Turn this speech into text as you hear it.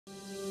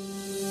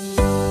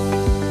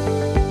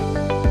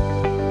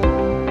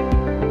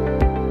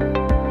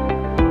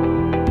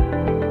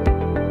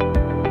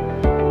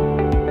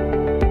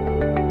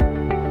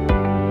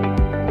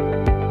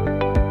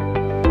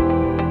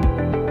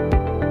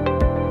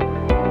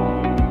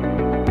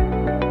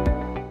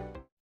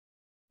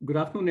Good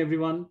afternoon,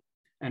 everyone,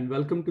 and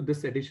welcome to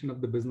this edition of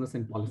the Business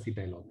and Policy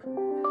Dialogue.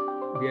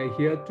 We are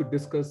here to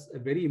discuss a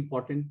very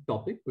important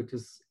topic, which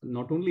is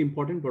not only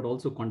important, but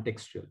also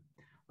contextual.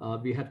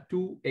 We have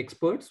two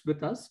experts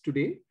with us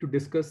today to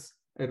discuss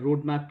a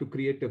roadmap to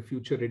create a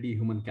future-ready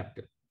human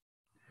capital.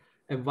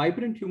 A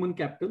vibrant human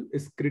capital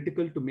is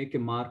critical to make a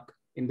mark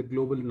in the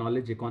global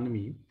knowledge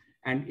economy,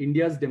 and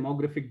India's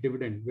demographic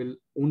dividend will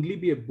only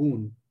be a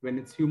boon when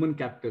its human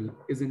capital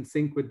is in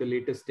sync with the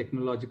latest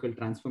technological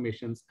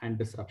transformations and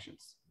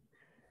disruptions.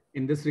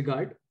 In this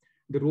regard,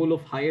 the role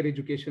of higher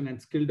education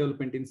and skill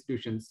development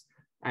institutions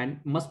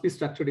must be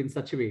structured in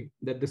such a way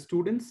that the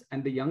students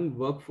and the young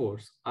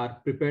workforce are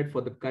prepared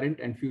for the current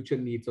and future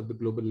needs of the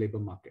global labor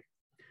market.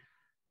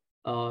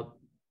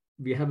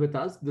 We have with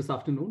us this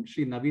afternoon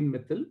Shri Navin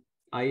Mittal,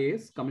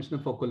 IAS,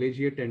 Commissioner for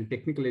Collegiate and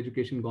Technical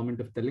Education, Government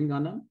of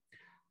Telangana.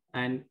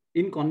 And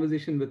in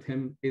conversation with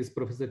him is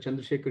Professor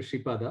Chandrashekar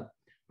Sripada,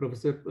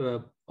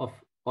 Professor of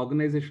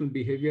Organizational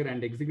Behaviour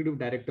and Executive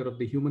Director of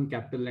the Human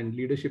Capital and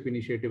Leadership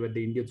Initiative at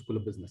the Indian School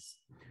of Business.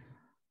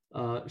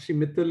 Shri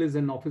Mittal is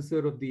an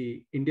officer of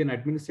the Indian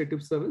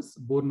Administrative Service,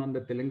 born on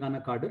the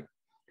Telangana cadre,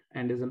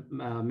 and is a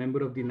member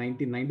of the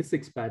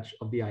 1996 batch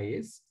of the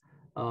IAS.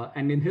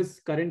 And in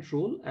his current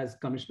role as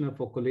Commissioner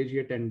for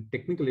Collegiate and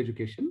Technical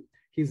Education,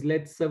 he's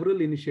led several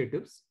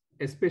initiatives,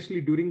 especially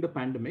during the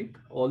pandemic,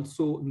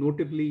 also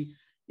notably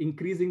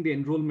increasing the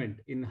enrollment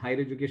in higher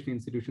education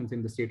institutions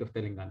in the state of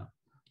Telangana.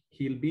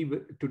 He'll be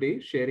today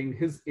sharing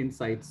his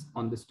insights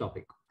on this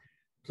topic.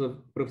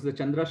 So Professor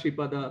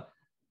Chandrashekar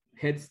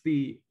heads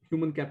the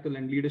Human Capital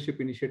and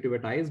Leadership Initiative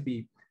at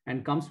ISB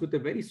and comes with a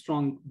very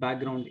strong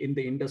background in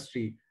the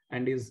industry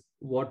and is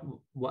what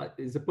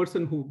is a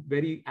person who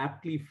very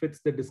aptly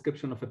fits the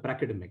description of a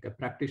academic, a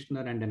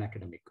practitioner and an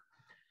academic.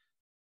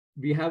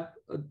 We have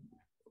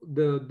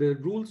the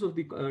rules of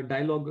the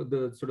dialogue,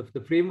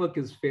 the framework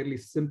is fairly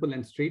simple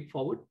and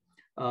straightforward.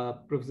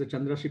 Professor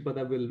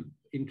Chandrashekar will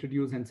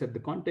introduce and set the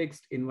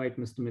context, invite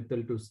Mr.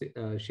 Mittal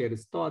to share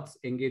his thoughts,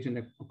 engage in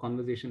a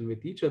conversation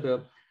with each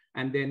other,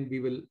 and then we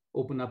will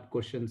open up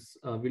questions.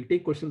 We'll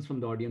take questions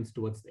from the audience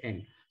towards the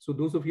end. So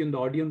those of you in the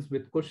audience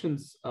with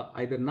questions,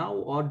 either now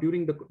or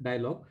during the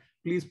dialogue,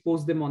 please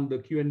post them on the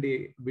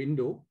Q&A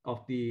window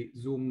of the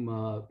Zoom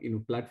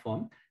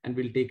platform, and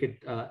we'll take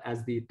it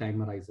as the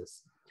time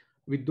arises.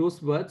 With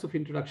those words of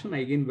introduction, I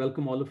again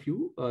welcome all of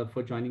you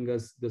for joining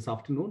us this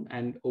afternoon,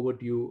 and over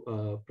to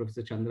you,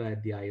 Professor Chandra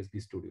at the ISB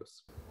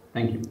studios.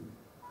 Thank you.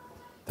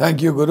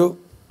 Thank you, Guru.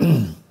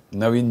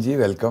 Navinji,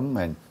 welcome.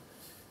 And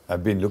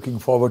I've been looking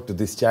forward to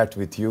this chat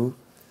with you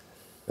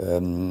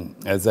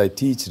as I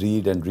teach,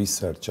 read and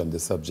research on the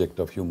subject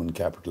of human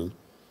capital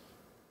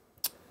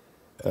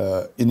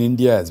in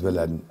India as well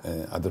as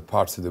other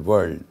parts of the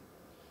world.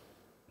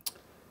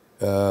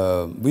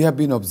 We have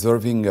been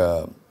observing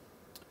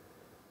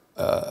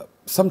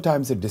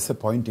sometimes a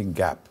disappointing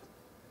gap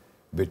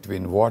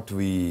between what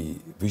we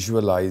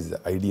visualize,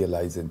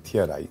 idealize and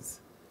theorize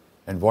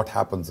and what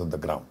happens on the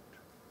ground.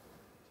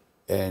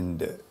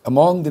 And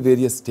among the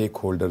various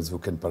stakeholders who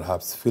can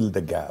perhaps fill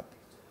the gap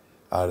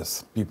are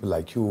people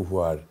like you who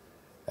are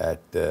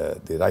at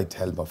the right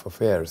helm of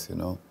affairs,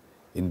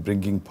 in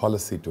bringing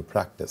policy to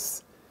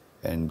practice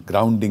and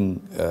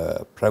grounding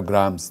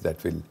programs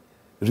that will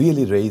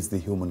really raise the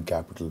human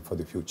capital for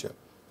the future.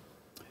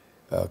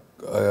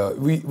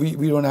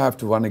 We don't have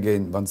to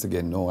once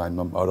again know,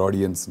 our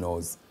audience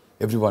knows,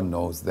 everyone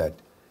knows that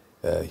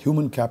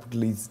human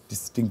capital is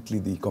distinctly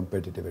the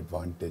competitive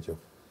advantage of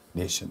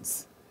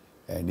nations.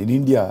 And in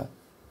India,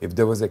 if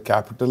there was a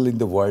capital in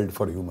the world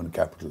for human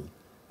capital,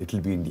 it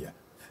will be India.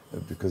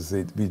 Because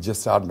we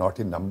just are not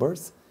in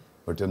numbers,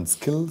 but in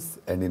skills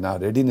and in our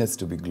readiness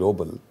to be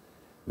global,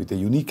 with a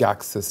unique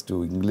access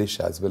to English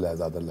as well as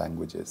other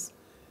languages.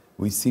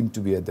 We seem to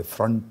be at the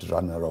front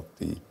runner of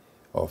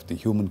the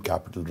human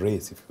capital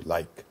race, if you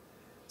like.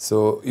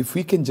 So if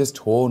we can just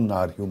hone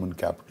our human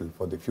capital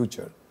for the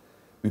future,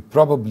 we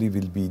probably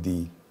will be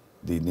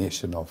the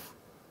nation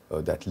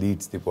that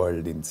leads the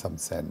world in some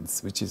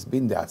sense, which has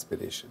been the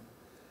aspiration.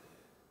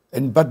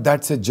 But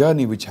that's a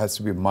journey which has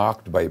to be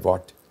marked by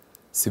what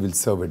civil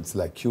servants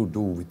like you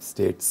do with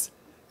states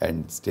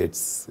and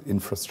states'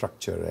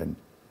 infrastructure and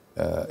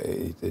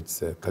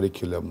its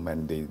curriculum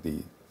and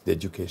the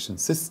education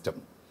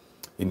system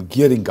in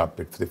gearing up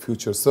it for the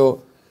future.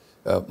 So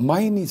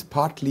mine is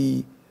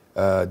partly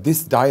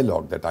this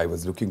dialogue that I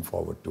was looking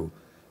forward to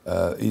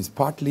is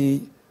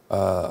partly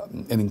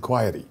an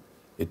inquiry.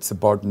 It's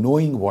about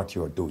knowing what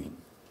you're doing.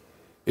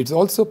 It's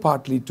also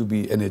partly to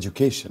be an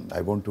education.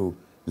 I want to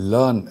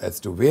learn as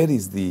to where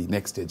is the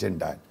next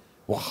agenda,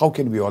 how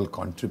can we all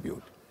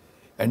contribute.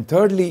 And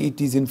thirdly, it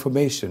is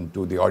information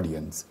to the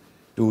audience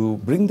to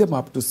bring them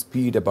up to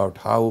speed about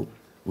how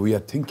we are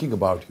thinking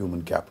about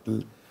human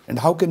capital and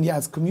how can,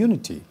 as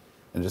community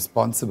and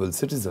responsible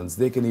citizens,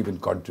 they can even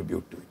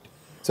contribute to it.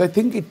 So I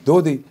think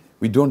though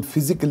we don't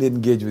physically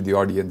engage with the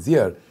audience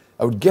here,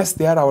 I would guess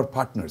they are our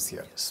partners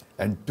here. Yes.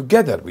 And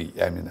together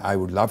I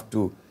would love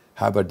to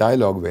have a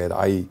dialogue where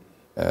I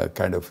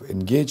kind of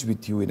engage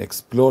with you in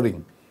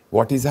exploring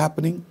what is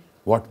happening,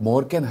 what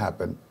more can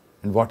happen,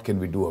 and what can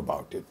we do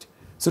about it.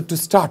 So to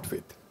start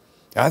with,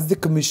 as the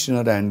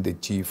Commissioner and the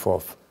Chief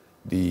of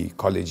the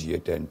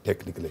Collegiate and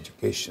Technical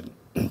Education,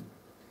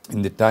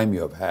 in the time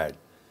you have had,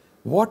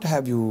 what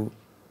have you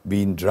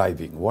been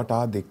driving? What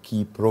are the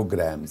key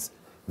programs?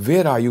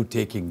 Where are you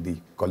taking the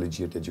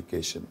collegiate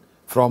education?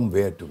 From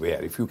where to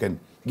where? If you can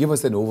give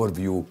us an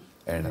overview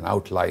and an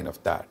outline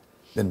of that,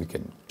 then we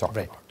can talk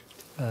about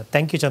it.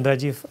 Thank you,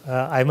 Chandraji.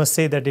 I must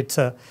say that it's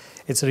a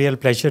real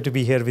pleasure to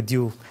be here with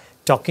you,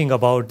 talking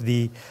about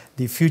the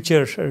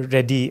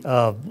future-ready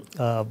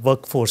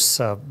workforce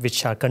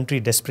which our country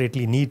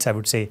desperately needs, I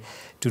would say,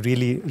 to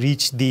really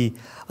reach the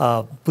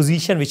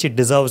position which it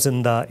deserves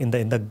in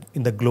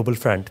the global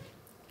front.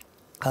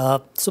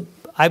 So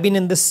I've been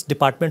in this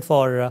department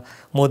for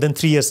more than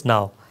 3 years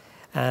now,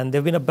 and there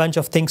have been a bunch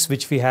of things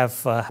which we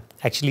have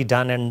actually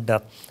done and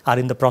are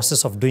in the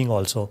process of doing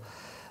also.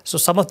 So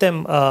some of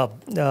them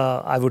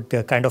I would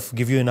kind of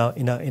give you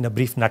in a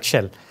brief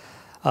nutshell.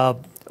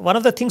 One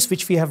of the things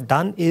which we have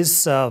done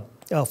is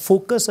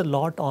focus a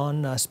lot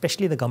on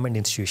especially the government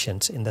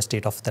institutions in the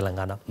state of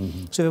Telangana.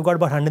 So we've got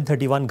about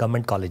 131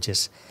 government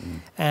colleges.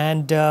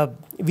 And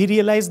we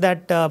realized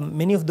that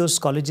many of those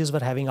colleges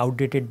were having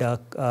outdated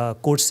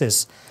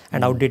courses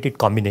and outdated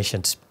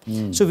combinations.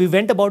 So we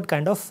went about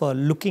kind of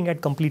looking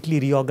at completely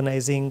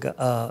reorganizing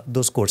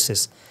those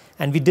courses.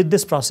 And we did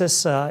this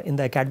process in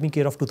the academic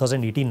year of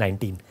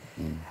 2018-19.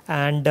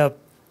 And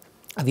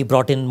we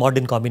brought in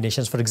modern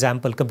combinations, for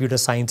example, computer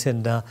science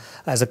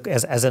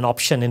as an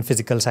option in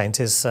physical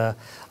sciences,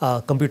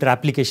 computer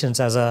applications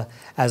as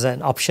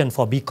an option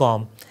for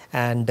BCom,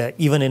 and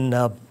even in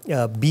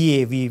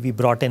BA we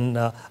brought in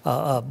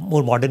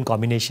more modern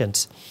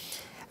combinations.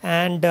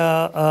 And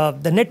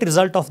the net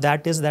result of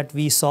that is that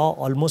we saw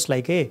almost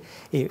like a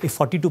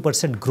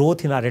 42%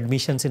 growth in our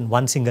admissions in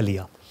one single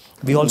year.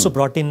 We also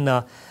brought in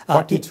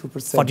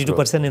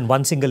 42% in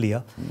one single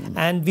year.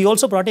 And we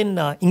also brought in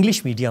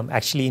English medium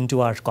actually into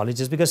our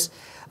colleges, because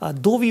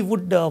though we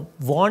would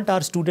want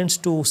our students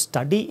to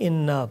study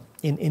in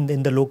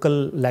the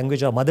local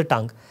language or mother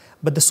tongue,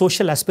 but the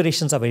social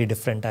aspirations are very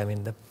different. I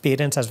mean, the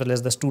parents as well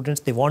as the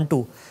students, they want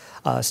to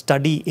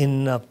study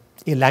in a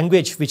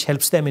language which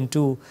helps them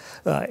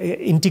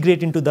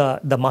integrate into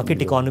the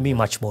market economy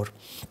much more.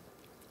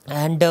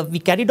 And we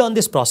carried on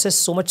this process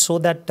so much so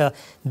that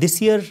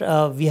this year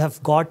we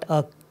have got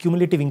a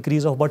cumulative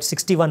increase of about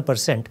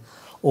 61%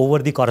 over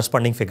the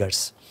corresponding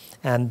figures.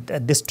 And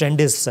this trend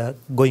is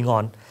going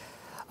on.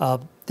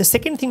 The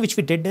second thing which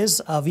we did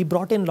is we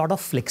brought in a lot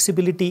of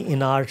flexibility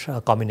in our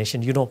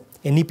combination. You know,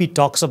 NEP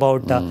talks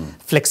about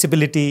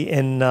flexibility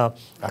in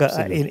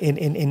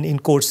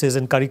courses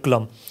and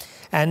curriculum.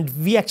 And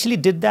we actually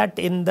did that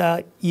in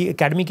the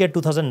academic year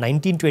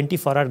 2019-20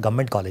 for our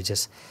government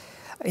colleges.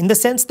 In the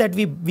sense that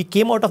we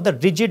came out of the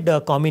rigid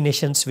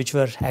combinations which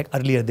were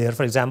earlier there.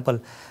 For example,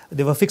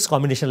 there were fixed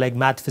combinations like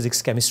math,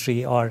 physics,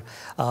 chemistry, or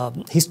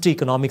history,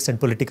 economics, and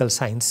political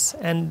science.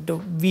 And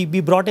we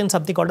brought in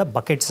something called a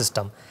bucket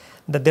system,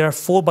 that there are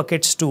 4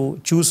 buckets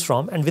to choose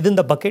from, and within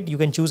the bucket you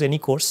can choose any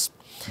course.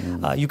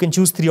 You can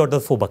choose 3 out of the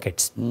 4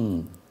 buckets.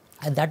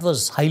 And that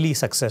was highly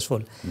successful.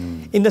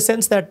 In the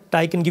sense that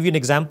I can give you an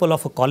example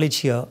of a college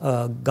here,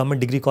 Government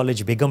Degree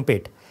College,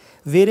 Begumpet,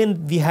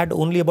 wherein we had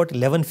only about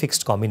 11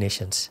 fixed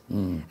combinations.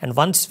 And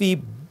once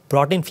we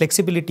brought in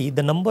flexibility,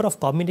 the number of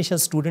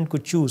combinations student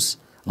could choose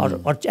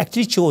or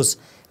actually chose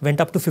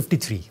went up to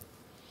 53.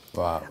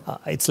 Wow.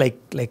 It's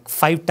like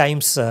 5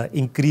 times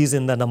increase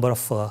in the number of...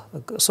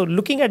 so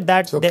looking at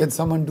that... So can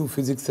someone do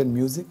physics and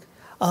music?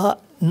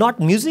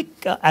 Not music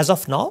as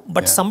of now,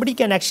 but somebody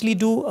can actually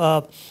do,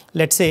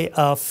 let's say,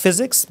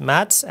 physics,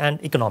 maths,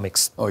 and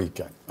economics. Oh, you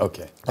can.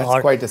 Okay.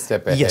 That's quite a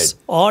step ahead. Yes.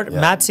 Or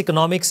maths,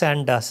 economics,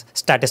 and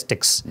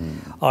statistics.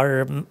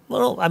 Or,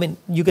 I mean,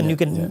 you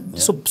can.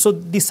 So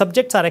the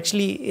subjects are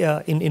actually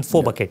in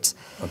 4 buckets.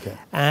 Okay.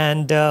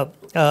 And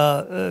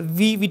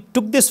we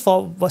took this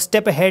for a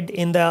step ahead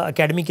in the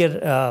academic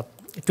year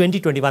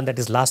 2021, that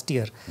is last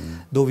year,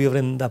 though we were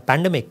in the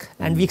pandemic,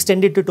 and we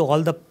extended it to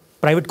all the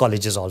private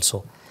colleges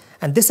also.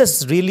 And this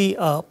has really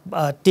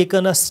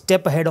taken a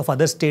step ahead of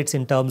other states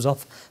in terms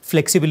of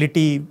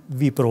flexibility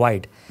we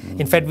provide.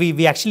 In fact,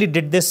 we actually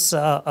did this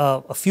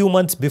a few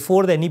months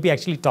before the NEP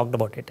actually talked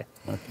about it.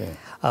 Okay.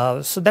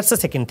 So that's the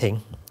second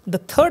thing. The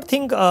third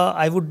thing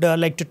I would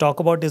like to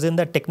talk about is in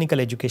the technical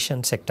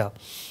education sector,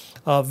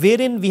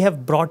 wherein we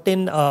have brought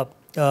in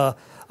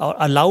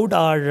allowed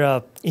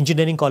our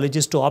engineering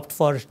colleges to opt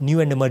for new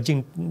and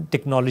emerging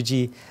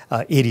technology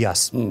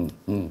areas.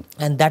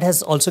 And that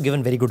has also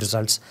given very good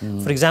results.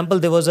 For example,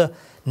 there was a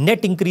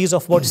net increase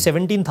of about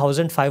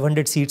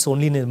 17,500 seats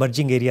only in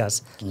emerging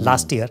areas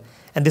last year.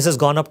 And this has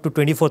gone up to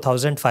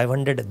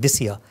 24,500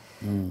 this year,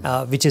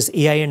 which is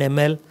AI and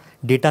ML,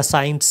 data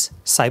science,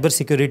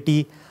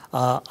 cybersecurity,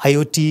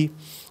 IoT,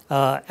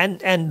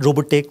 and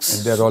robotics.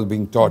 And they're all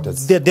being taught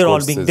as they're all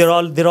courses. being they're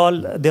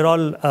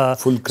all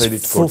full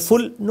credit courses.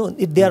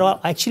 They are all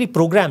actually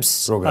programs.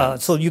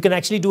 So you can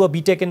actually do a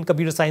BTech in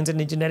computer science and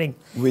engineering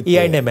with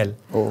AI and ML,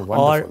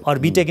 wonderful. or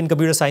BTech in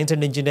computer science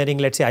and engineering,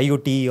 let's say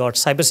IoT or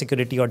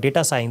cybersecurity or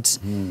data science.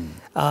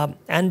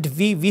 And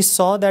we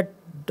saw that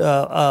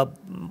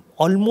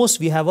almost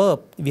we have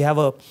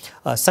a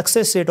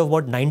success rate of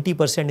about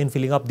 90% in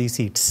filling up these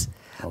seats.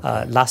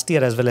 Last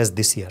year as well as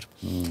this year.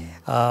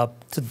 So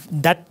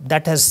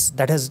that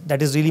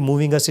is really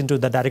moving us into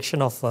the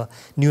direction of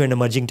new and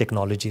emerging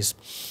technologies.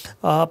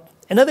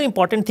 Another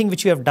important thing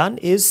which we have done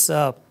is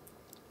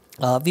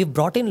we've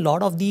brought in a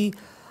lot of the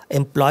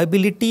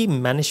employability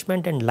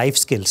management and life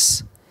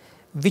skills,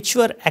 which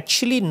were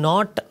actually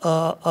not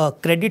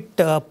credit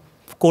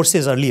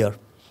courses earlier,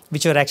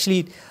 which were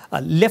actually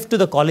left to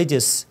the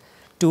colleges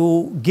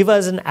to give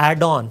us an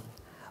add-on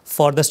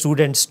for the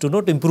students to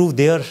improve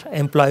their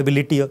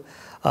employability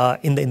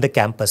in the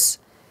campus.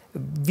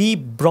 We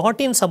brought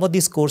in some of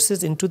these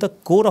courses into the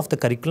core of the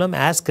curriculum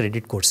as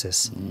credit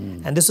courses,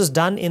 and this was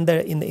done in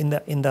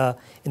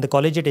the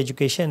collegiate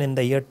education in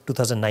the year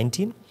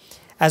 2019,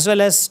 as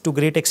well as to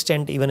great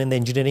extent even in the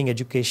engineering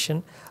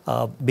education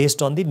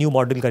based on the new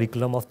model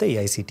curriculum of the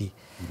AICT.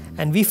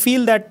 And we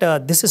feel that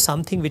this is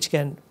something which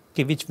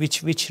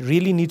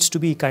really needs to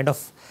be kind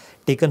of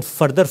taken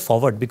further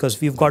forward,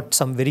 because we've got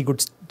some very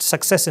good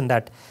success in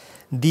that.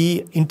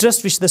 The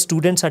interest which the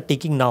students are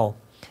taking now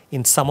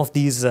in some of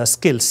these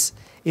skills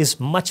is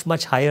much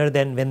higher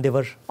than when they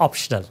were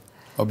optional.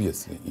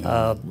 Obviously.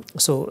 Yeah.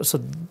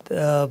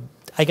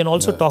 I can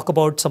also talk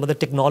about some of the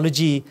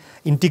technology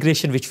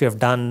integration which we have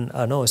done,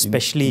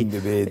 especially in the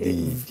way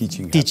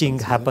the teaching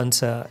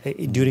happens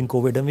during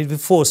COVID. I mean, we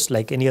forced,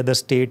 like any other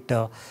state,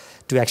 to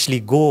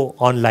actually go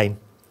online.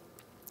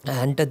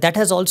 And that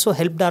has also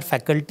helped our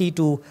faculty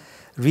to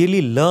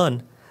really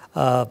learn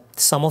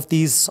some of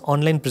these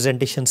online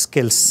presentation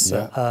skills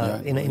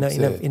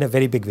in a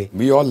very big way.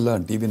 We all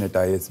learned, even at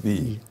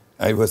ISB.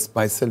 I was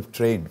myself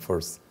trained for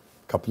a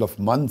couple of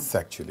months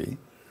actually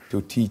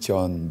to teach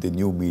on the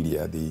new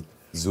media, the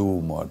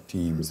Zoom or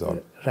Teams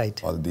or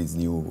all these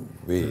new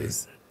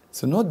ways.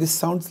 So no, this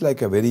sounds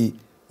like a very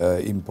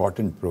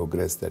important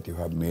progress that you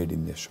have made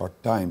in a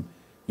short time.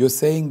 You're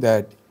saying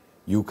that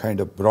you kind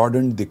of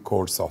broadened the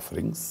course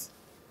offerings,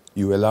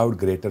 you allowed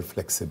greater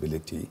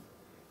flexibility,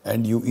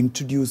 and you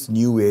introduce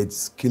new age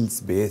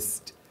skills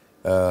based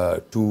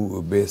to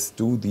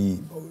the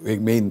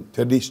main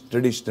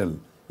traditional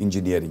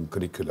engineering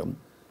curriculum,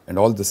 and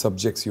all the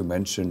subjects you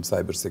mentioned,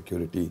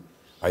 cybersecurity,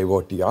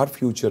 IoT, are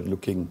future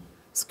looking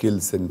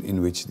skills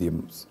in which the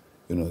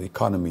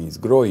economy is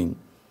growing.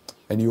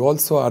 And you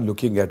also are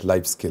looking at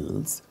life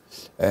skills,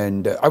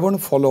 and I want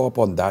to follow up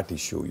on that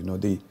issue.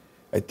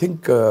 I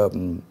think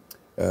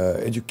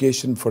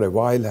education for a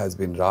while has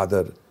been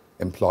rather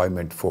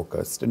employment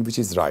focused, and which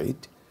is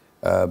right.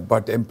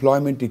 But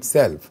employment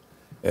itself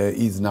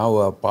is now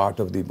a part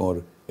of the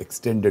more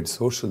extended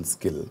social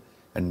skill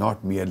and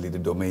not merely the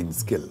domain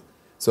skill.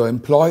 So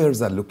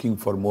employers are looking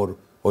for more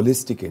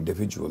holistic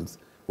individuals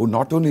who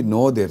not only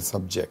know their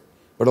subject,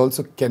 but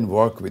also can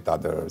work with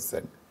others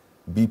and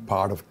be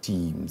part of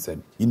teams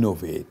and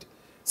innovate.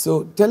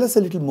 So tell us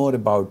a little more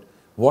about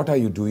what are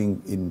you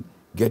doing in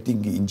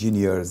getting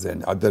engineers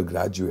and other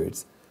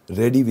graduates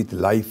ready with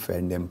life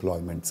and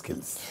employment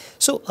skills.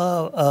 So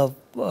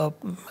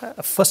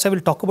first I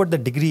will talk about the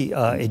degree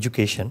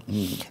education,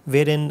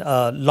 wherein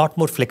a lot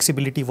more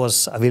flexibility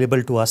was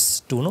available to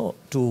us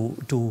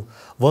to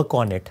work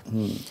on it.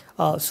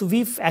 So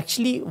we've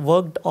actually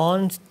worked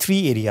on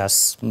 3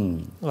 areas.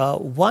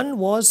 One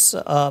was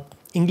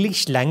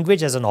English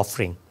language as an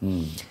offering.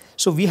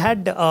 So we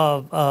had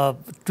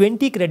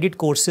 20 credit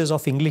courses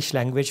of English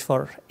language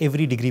for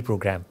every degree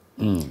program.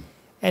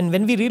 And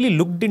when we really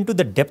looked into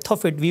the depth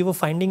of it, we were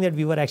finding that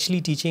we were actually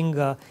teaching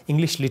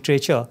English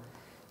literature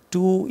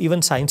to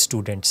even science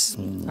students.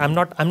 I'm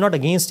not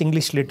against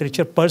English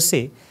literature per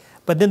se,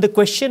 but then the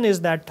question is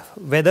that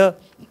whether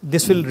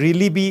this will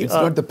really be... It's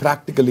not the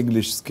practical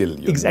English skill.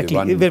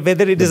 Exactly.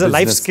 Whether it is a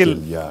life skill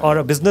or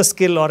a business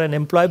skill or an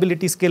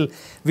employability skill,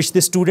 which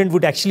the student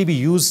would actually be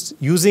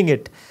using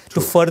it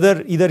to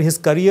further either his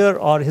career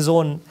or his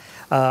own,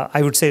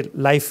 I would say,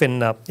 life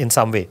in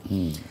some way.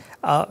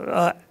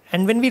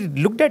 And when we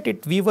looked at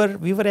it, we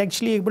were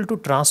actually able to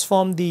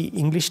transform the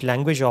English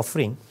language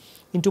offering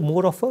into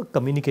more of a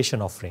communication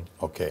offering.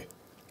 Okay.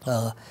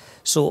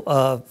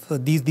 So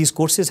these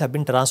courses have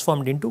been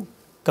transformed into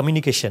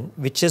communication,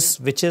 which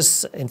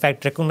is in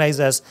fact recognized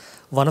as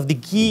one of the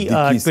key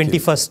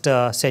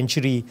 21st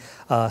century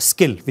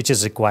skill which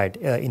is required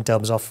in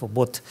terms of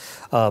both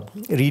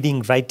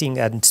reading, writing,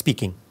 and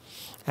speaking.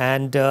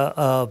 And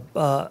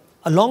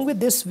along with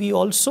this, we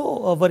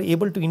also were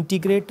able to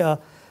integrate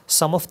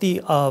some of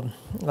the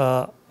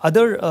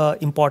other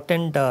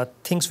important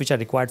things which are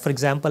required. For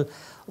example,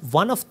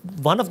 one of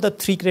the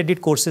 3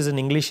 credit courses in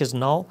English is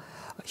now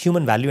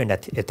human value and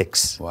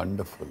ethics.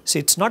 Wonderful. So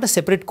it's not a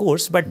separate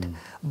course,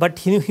 but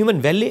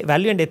human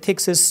value and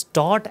ethics is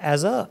taught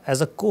as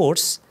a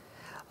course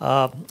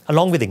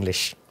along with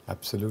English.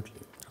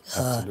 Absolutely.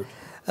 Absolutely.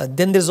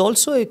 Then there's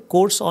also a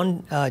course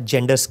on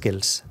gender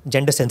skills,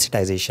 gender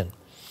sensitization.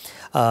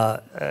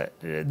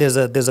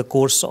 There's a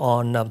course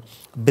on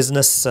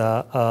business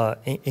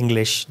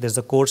English. There's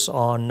a course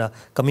on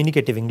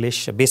communicative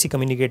English, basic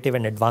communicative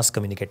and advanced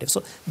communicative.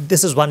 So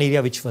this is one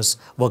area which was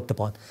worked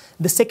upon.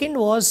 The second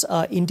was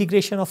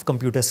integration of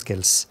computer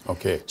skills.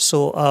 Okay.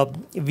 So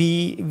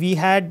we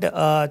had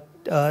a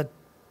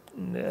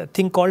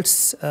thing called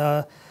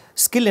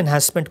skill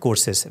enhancement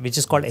courses, which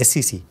is called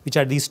SEC, which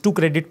are these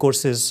 2-credit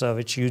courses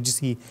which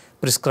UGC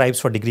prescribes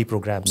for degree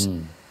programs.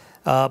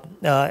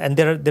 And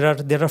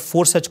there are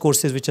 4 such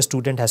courses which a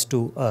student has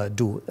to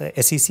do,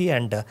 SEC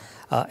and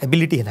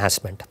ability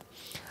enhancement.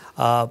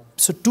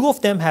 So 2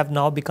 of them have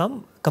now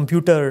become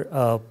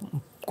computer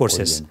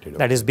courses,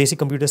 that is basic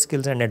computer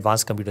skills and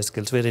advanced computer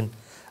skills, wherein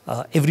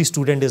every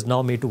student is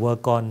now made to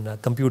work on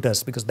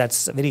computers because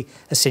that's a very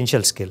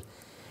essential skill.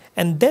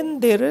 And then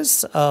there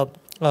is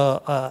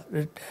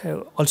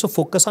also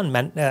focus on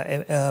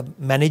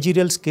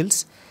managerial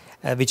skills,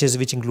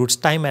 which includes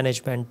time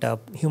management,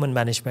 human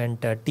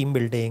management, team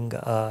building,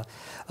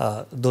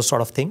 those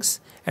sort of things,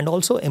 and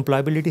also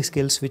employability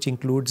skills, which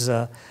includes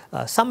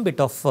some bit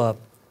of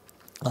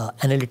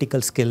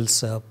analytical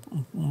skills,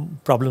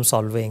 problem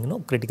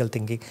solving, critical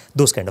thinking,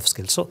 those kind of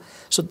skills.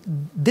 So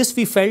this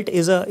we felt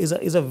is a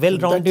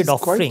well-rounded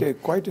offering.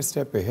 Quite a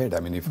step ahead. I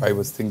mean, if I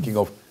was thinking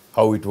of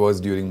how it was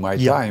during my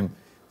time,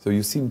 so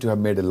you seem to have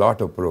made a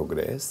lot of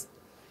progress.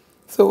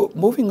 So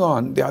moving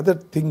on, the other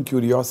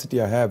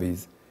curiosity I have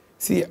is,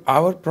 see,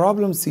 our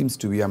problem seems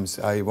to be,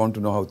 I want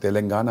to know how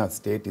Telangana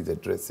state is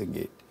addressing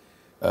it,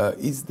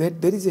 is that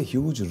there is a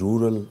huge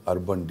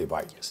rural-urban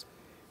divide. Yes.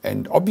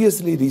 And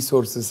obviously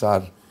resources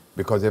are,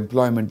 because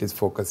employment is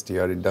focused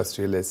here,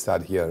 industrialists are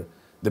here,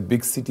 the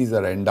big cities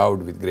are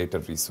endowed with greater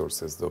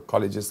resources. The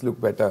colleges look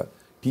better,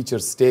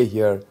 teachers stay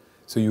here,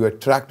 so you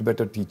attract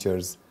better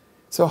teachers.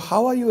 So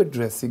how are you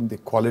addressing the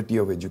quality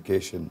of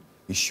education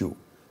issue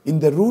in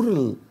the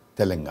rural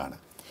Telangana?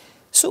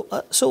 So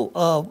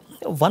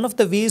one of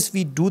the ways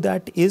we do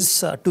that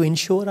is to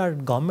ensure our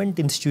government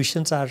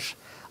institutions are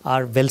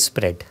well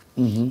spread.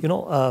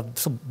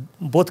 So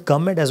both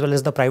government as well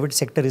as the private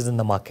sector is in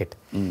the market.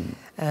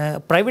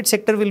 Private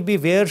sector will be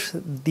where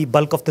the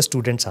bulk of the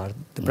students are.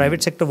 The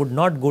private sector would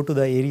not go to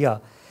the area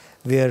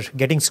where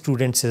getting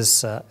students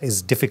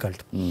is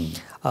difficult.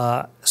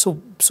 So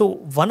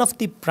one of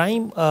the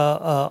prime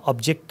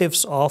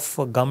objectives of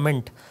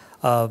government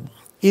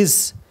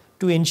is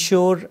to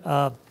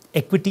ensure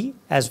equity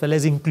as well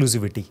as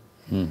inclusivity,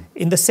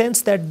 in the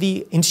sense that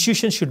the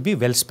institutions should be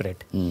well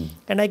spread.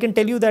 And I can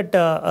tell you that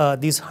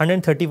these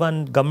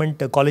 131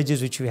 government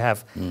colleges which we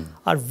have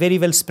are very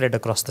well spread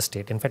across the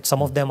state. In fact,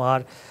 some of them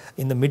are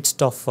in the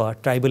midst of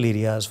tribal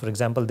areas. For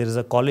example, there is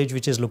a college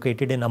which is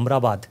located in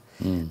Amrabad,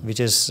 which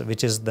is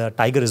the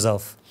tiger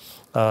reserve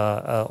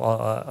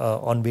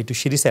on way to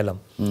Shri. It's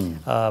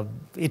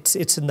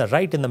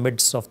right in the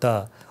midst of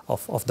the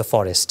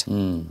forest.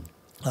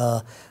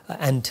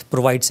 And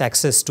provides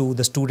access to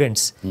the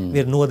students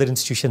where no other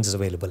institutions is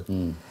available.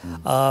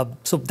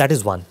 So that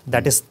is one.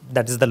 That is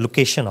the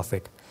location of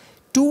it.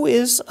 2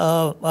 is,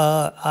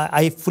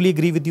 I fully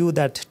agree with you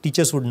that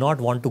teachers would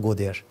not want to go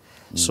there.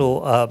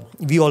 So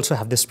we also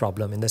have this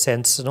problem in the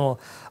sense,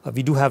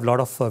 we do have a lot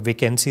of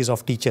vacancies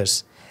of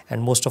teachers,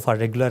 and most of our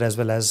regular as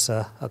well as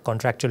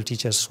contractual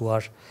teachers who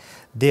are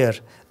there,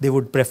 they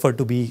would prefer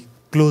to be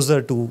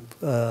closer to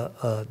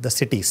the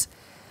cities.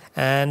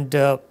 And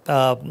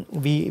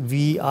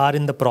we are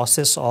in the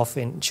process of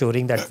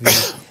ensuring that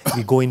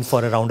we go in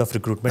for a round of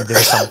recruitment. There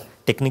are some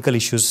technical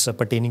issues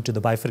pertaining to the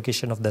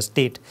bifurcation of the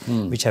state,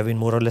 which have been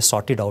more or less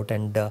sorted out,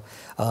 and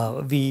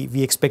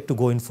we expect to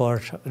go in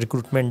for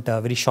recruitment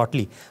very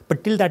shortly.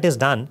 But till that is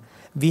done,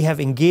 we have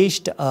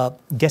engaged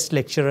guest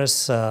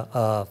lecturers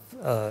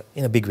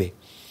in a big way.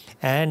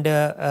 And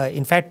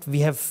in fact, we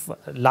have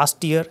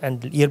last year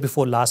and year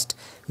before last,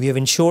 we have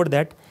ensured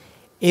that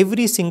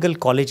every single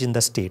college in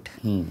the state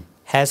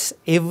has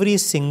every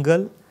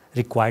single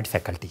required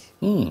faculty.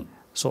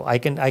 So I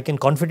can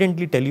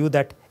confidently tell you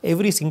that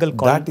every single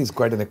college... That is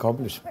quite an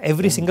accomplishment.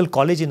 Every single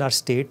college in our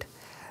state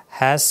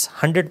has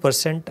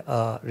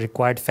 100%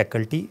 required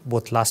faculty,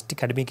 both last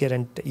academic year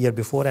and year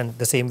before, and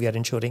the same we are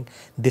ensuring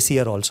this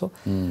year also.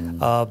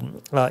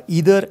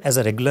 Either as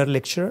a regular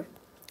lecturer,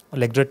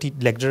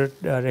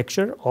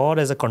 lecturer, or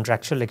as a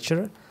contractual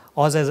lecturer,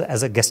 or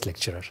as a guest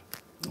lecturer.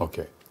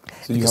 Okay.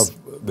 So you have,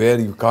 where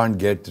you can't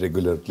get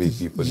regularly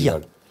people, you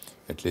are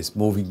at least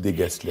moving the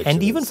guest lecturers.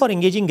 And even for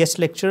engaging guest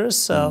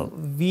lecturers,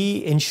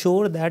 we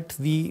ensure that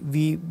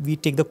we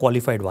take the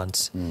qualified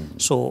ones.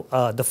 So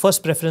the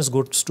first preference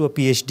goes to a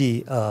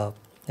PhD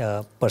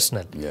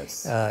personnel.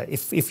 Yes.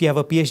 If you have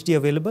a PhD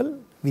available,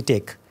 we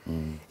take.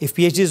 If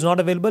PhD is not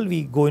available,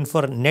 we go in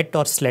for NET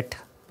or SLET,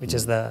 which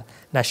is the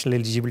National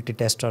Eligibility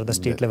Test or the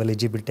State Level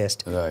Eligibility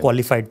Test,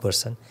 qualified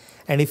person.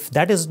 And if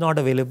that is not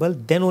available,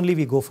 then only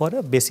we go for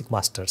a basic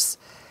master's.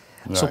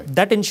 So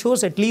that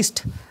ensures at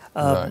least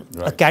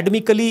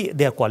academically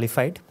they are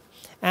qualified,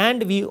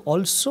 And we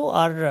also,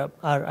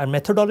 our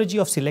methodology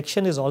of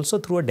selection is also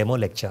through a demo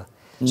lecture.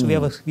 So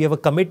we have a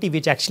committee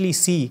which actually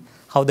see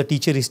how the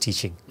teacher is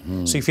teaching.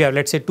 So if you have,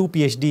 let's say, 2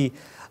 PhD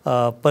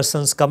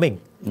persons coming,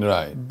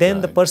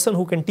 then the person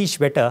who can teach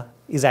better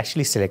is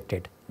actually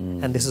selected.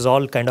 And this is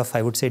all kind of,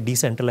 I would say,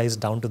 decentralized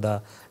down to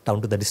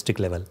the district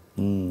level.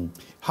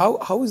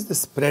 How is the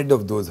spread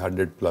of those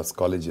 100+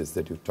 colleges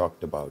that you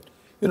talked about?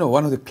 You know,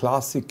 one of the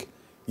classic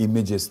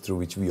images through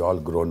which we all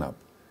grown up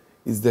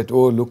is that,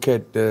 oh, look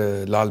at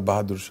Lal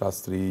Bahadur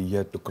Shastri, he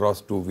had to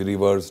cross 2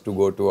 rivers to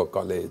go to a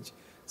college.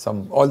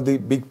 All the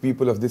big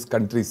people of this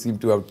country seem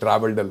to have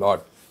traveled a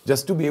lot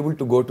just to be able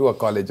to go to a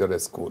college or a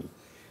school.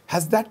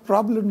 Has that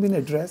problem been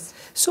addressed?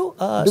 So,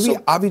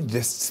 are we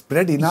just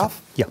spread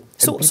enough? Yeah.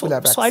 So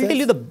I'll tell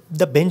you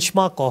the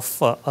benchmark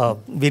of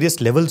various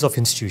levels of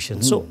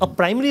institutions. So a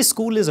primary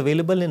school is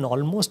available in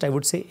almost, I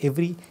would say,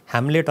 every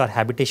hamlet or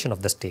habitation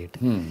of the state.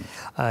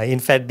 In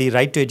fact, the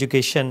right to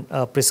education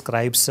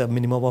prescribes a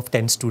minimum of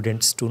 10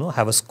 students to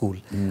have a school.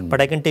 But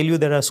I can tell you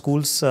there are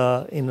schools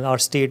in our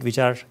state which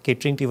are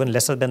catering to even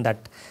lesser than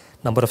that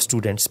number of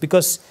students,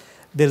 because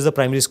there is a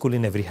primary school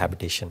in every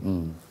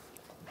habitation.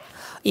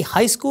 A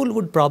high school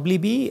would probably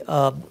be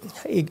a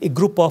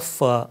group of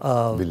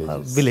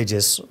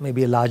villages,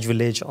 maybe a large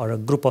village or a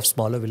group of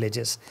smaller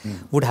villages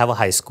would have a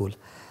high school.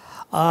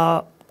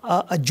 A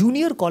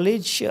junior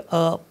college,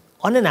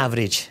 on an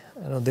average,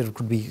 there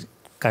could be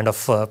kind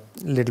of a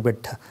little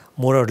bit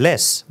more or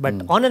less, but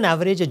on an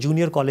average, a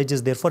junior college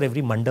is there for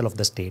every mandal of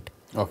the state.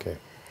 Okay.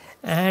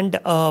 And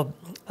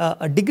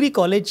a degree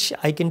college,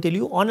 I can tell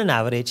you, on an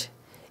average,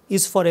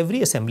 is for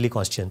every assembly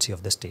constituency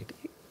of the state.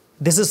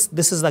 This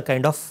is the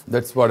kind of...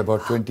 That's what,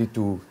 about 20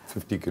 to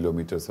 50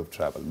 kilometers of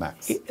travel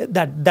max?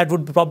 That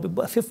would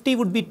probably... 50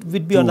 would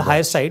be on the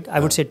higher side. I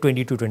would say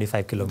 20 to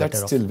 25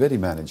 kilometers. That's still very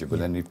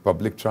manageable. And if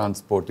public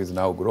transport is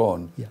now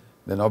grown,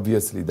 then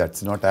obviously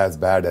that's not as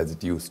bad as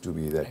it used to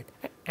be. Right.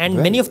 And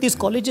many of these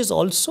colleges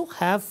also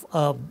have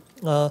a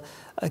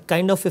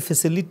kind of a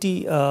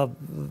facility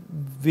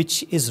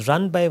which is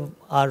run by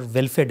our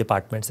welfare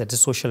departments, that is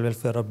social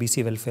welfare or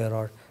BC welfare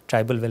or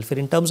tribal welfare,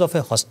 in terms of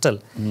a hostel,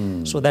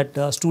 so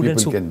that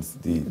students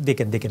they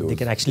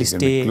can actually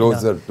stay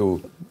closer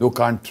to, who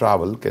can't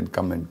travel, can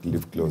come and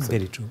live closer.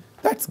 Very true.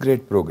 That's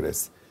great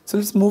progress. So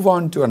let's move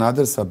on to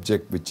another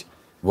subject which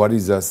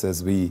worries us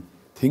as we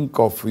think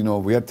of,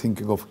 we are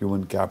thinking of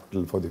human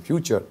capital for the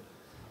future,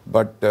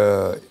 but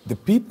the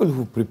people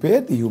who prepare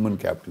the human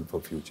capital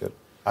for future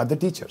are the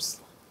teachers,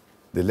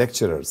 the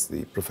lecturers,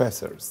 the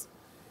professors.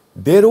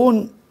 Their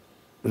own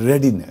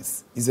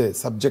readiness is a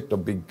subject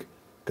of big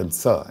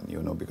concern,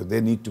 because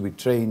they need to be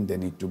trained, they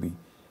need to be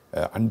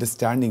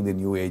understanding the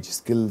new age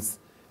skills,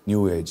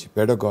 new age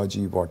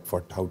pedagogy,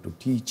 how to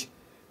teach.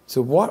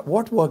 So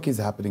what work is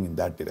happening in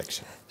that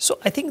direction? So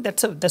I think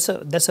that's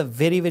a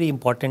very, very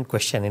important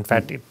question. In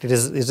fact, it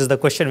is the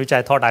question which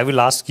I thought I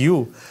will ask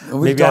you.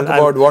 We'll talk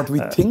about what we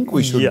think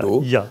we should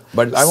do. Yeah.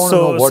 But I want to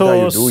know what are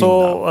you doing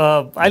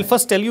now? I'll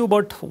first tell you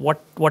about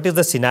what is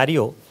the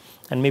scenario,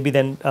 and maybe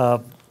then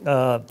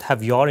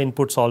have your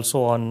inputs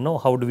also on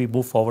how do we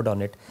move forward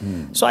on it.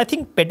 So I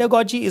think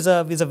pedagogy is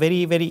a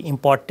very, very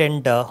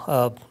important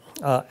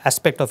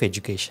aspect of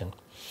education.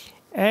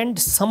 And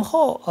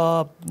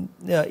somehow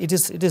it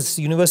is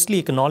universally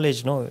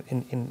acknowledged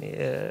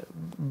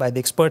by the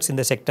experts in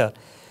the sector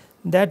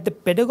that the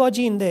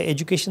pedagogy in the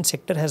education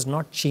sector has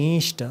not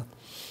changed,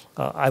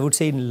 I would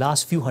say, in the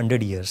last few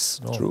 100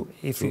 years. True.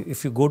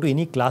 If you go to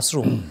any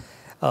classroom,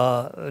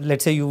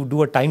 let's say you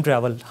do a time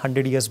travel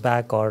 100 years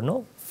back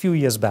or few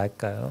years back,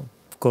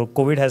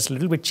 COVID has a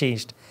little bit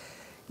changed.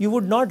 You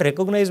would not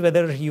recognize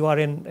whether you are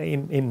in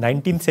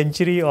 19th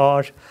century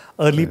or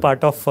early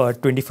part of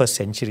 21st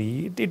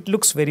century. It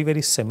looks very,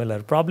 very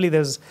similar. Probably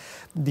there's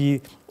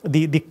the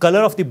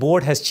color of the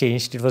board has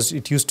changed.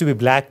 It used to be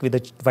black with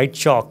a white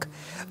chalk,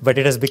 but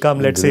it has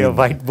become, let's say, a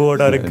white board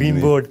or a green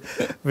board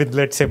with,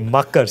 let's say,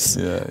 markers.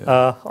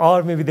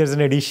 Or maybe there's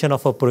an addition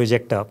of a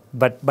projector.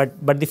 But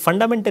the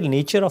fundamental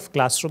nature of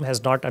classroom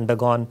has not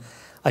undergone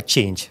a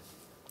change.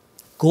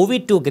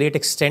 COVID to a great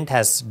extent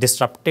has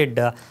disrupted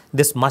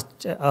this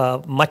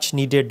much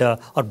needed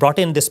or brought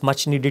in this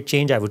much needed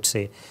change, I would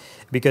say,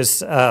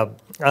 because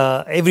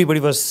everybody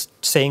was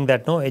saying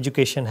that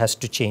education has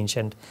to change,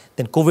 and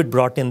then COVID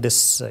brought in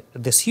this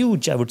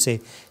huge, I would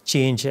say,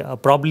 change.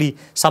 Probably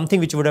something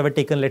which would have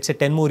taken, let's say,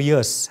 10 more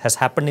years has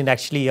happened in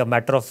actually a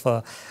matter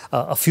of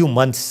a few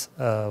months,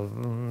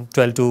 12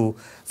 to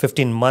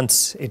 15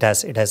 months. It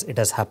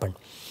has happened.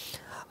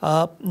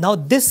 Now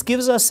this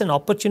gives us an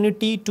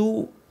opportunity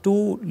to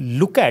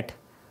look at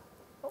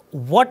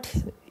what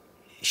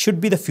should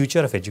be the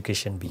future of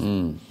education be.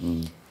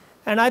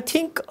 And I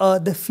think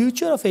the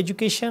future of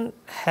education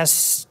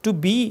has to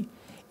be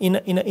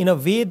in a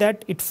way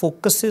that it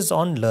focuses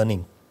on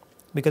learning,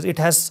 because it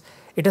has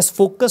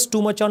focused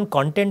too much on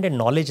content and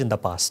knowledge in the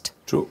past.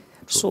 True.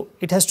 So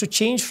it has to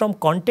change from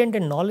content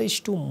and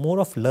knowledge to more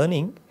of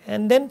learning,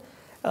 and then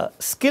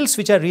skills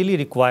which are really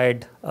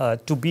required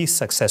to be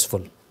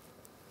successful.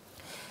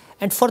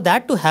 And for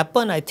that to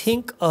happen, I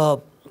think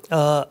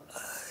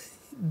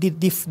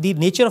the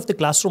nature of the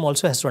classroom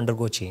also has to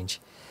undergo change.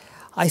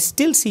 I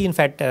still see, in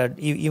fact,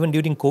 even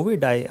during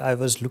COVID, I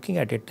was looking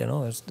at it,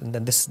 and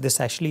this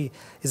actually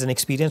is an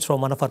experience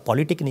from one of our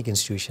polytechnic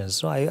institutions.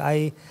 So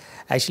I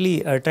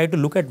actually tried to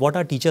look at what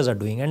our teachers are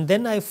doing, and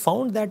then I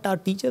found that our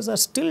teachers are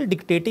still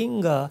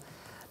dictating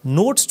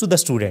notes to the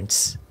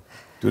students.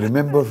 To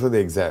remember for the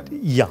exam.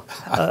 Yeah.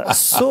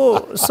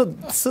 So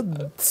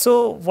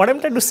what I'm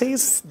trying to say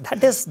is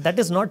that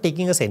is not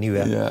taking us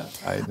anywhere. Yeah,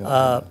 I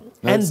know.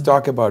 Let's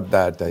talk about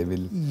that. I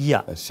will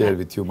share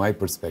with you my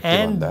perspective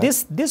on that.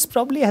 And this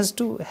probably has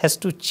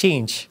to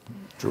change.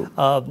 True.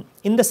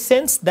 In the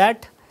sense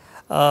that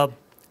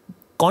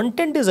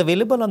content is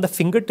available on the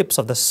fingertips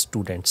of the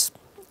students.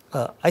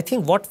 I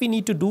think what we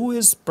need to do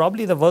is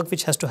probably the work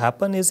which has to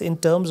happen is in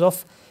terms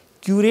of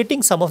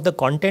curating some of the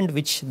content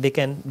which they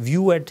can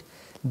view at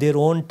their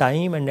own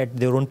time and at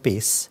their own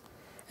pace.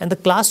 And the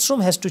classroom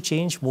has to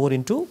change more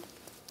into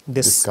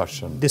this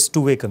discussion, this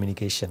two-way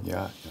communication.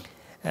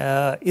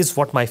 Is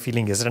what my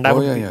feeling is, and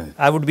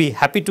I would be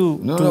happy to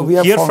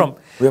hear from.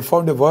 We have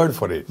found a word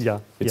for it.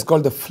 It's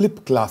called the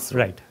flip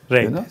classroom.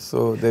 Right.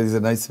 So there is a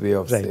nice way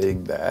of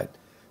saying that.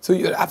 So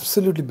you're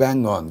absolutely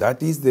bang on.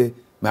 That is the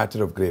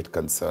matter of great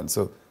concern.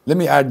 So let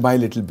me add my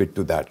little bit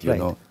to that. You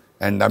know,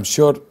 and I'm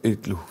sure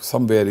it will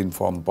somewhere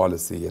inform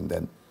policy, and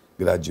then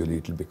gradually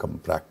it will become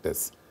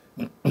practice.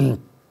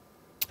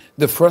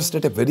 The first,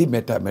 at a very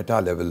meta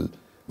level,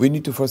 we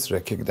need to first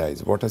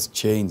recognize what has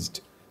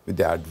changed with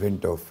the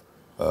advent of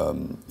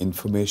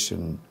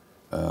information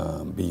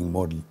being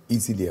more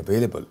easily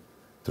available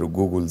through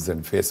Googles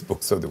and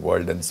Facebooks of the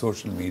world and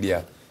social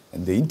media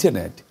and the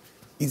internet,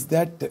 is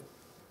that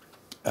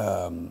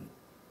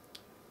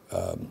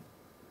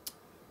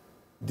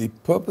the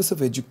purpose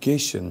of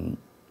education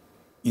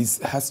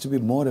has to be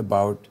more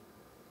about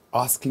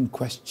asking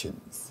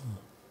questions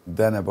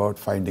than about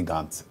finding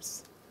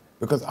answers,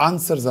 because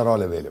answers are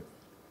all available.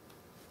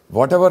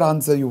 Whatever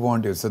answer you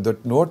want, so the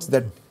notes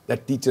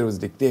that teacher was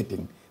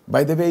dictating,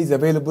 by the way, is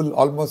available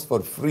almost for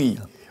free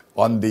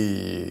on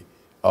the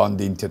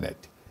internet.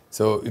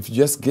 So if you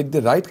just get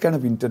the right kind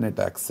of internet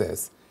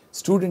access,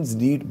 students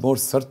need more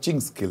searching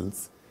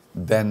skills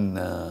than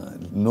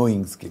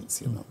knowing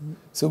skills.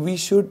 So we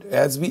should,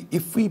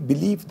 if we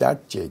believe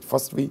that change,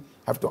 first we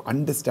have to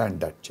understand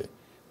that change.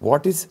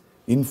 What is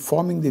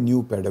informing the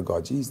new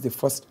pedagogy is the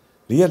first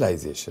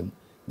realization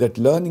that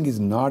learning is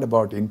not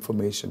about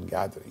information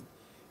gathering.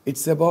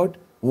 It's about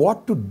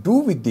what to do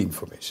with the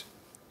information.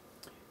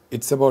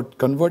 It's about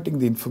converting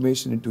the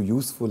information into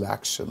useful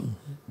action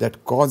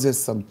that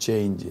causes some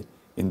change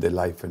in the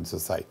life and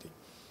society.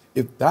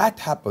 If that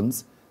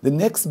happens, the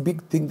next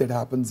big thing that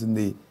happens in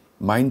the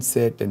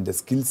mindset and the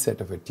skill set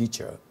of a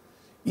teacher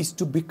is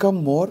to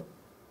become more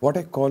what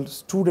I call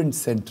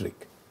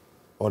student-centric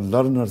or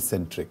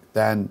learner-centric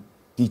than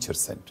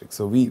teacher-centric.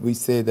 So we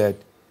say that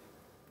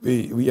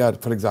we are,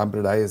 for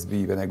example, at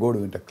ISB, when I go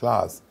to a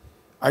class,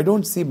 I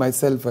don't see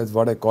myself as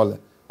what I call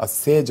a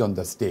sage on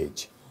the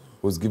stage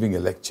who's giving a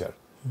lecture,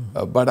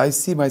 but I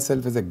see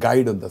myself as a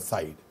guide on the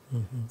side,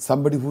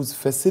 somebody who's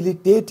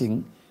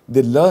facilitating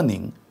the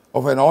learning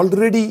of an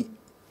already,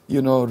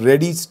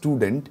 ready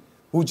student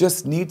who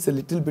just needs a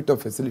little bit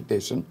of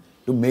facilitation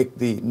to make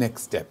the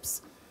next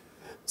steps.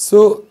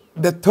 So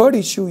the third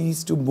issue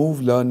is to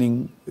move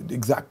learning,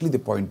 exactly the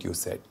point you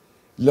said,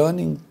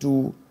 learning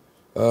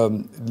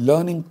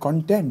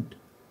content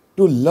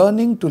to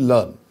learning to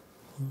learn.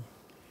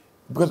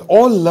 Because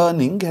all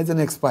learning has an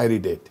expiry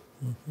date.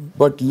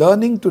 But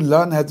learning to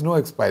learn has no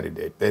expiry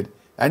date.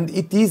 And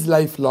it is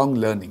lifelong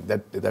learning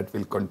that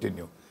will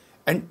continue.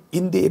 And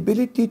in the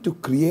ability to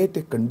create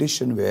a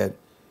condition where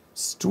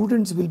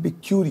students will be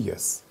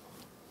curious,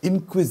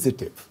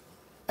 inquisitive,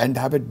 and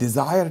have a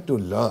desire to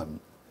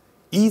learn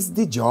is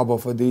the job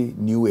of the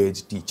new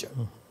age teacher.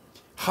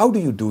 How do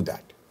you do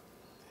that?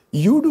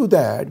 You do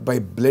that by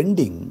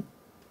blending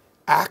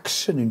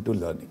action into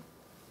learning.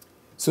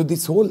 So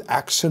this whole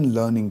action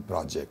learning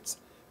projects,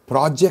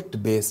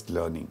 project-based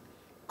learning,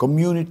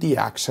 community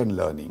action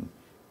learning,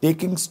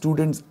 taking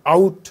students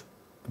out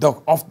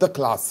of the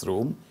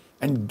classroom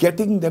and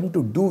getting them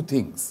to do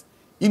things,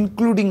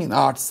 including in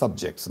art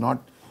subjects.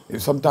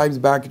 Sometimes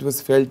back it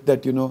was felt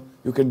that you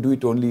can do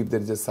it only if there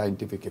is a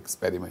scientific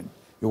experiment.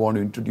 You want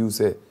to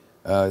introduce a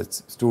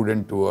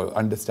student to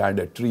understand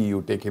a tree,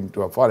 you take him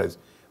to a forest.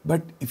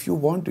 But if you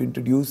want to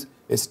introduce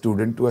a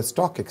student to a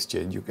stock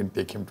exchange, you can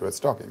take him to a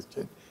stock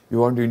exchange. You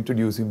want to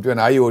introduce him to an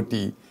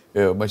IoT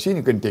machine,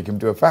 you can take him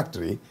to a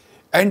factory.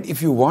 And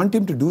if you want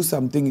him to do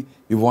something,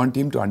 you want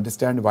him to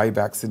understand why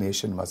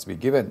vaccination must be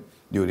given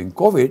during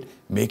COVID,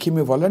 make him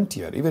a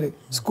volunteer. Even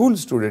a school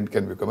student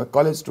can become, a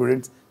college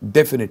student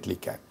definitely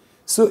can.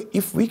 So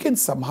if we can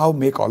somehow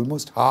make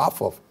almost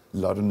half of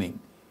learning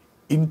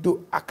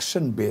into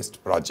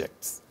action-based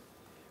projects,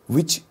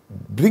 which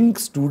bring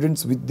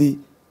students with the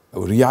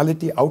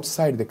reality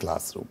outside the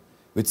classroom,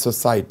 with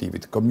society,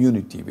 with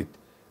community, with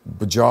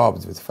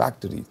jobs, with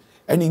factories,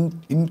 and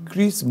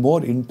increase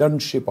more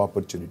internship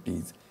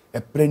opportunities,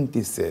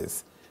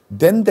 apprentices,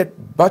 then that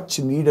much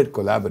needed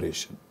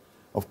collaboration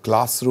of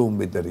classroom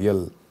with the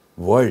real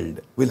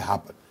world will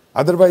happen.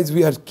 Otherwise,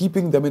 we are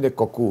keeping them in a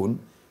cocoon,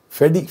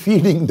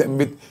 feeding them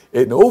with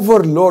an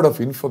overload of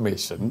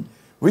information,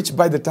 which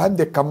by the time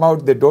they come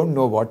out, they don't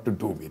know what to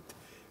do with,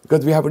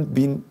 because we haven't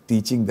been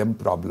teaching them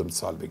problem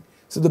solving.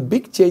 So the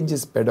big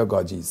changes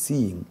pedagogy is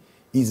seeing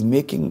is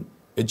making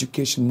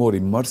education more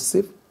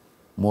immersive,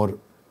 more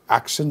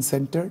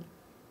action-centered,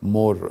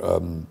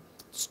 more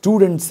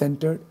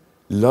student-centered,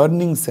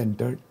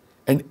 learning-centered,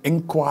 and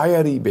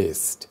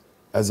inquiry-based,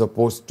 as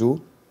opposed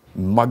to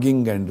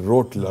mugging and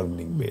rote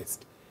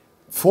learning-based.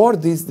 For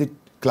this, the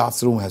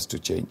classroom has to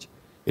change.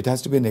 It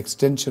has to be an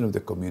extension of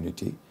the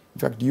community. In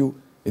fact,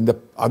 in the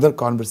other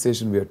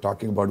conversation, we are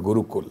talking about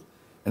Gurukul.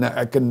 And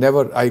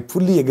I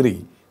fully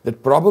agree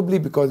that probably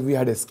because we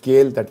had a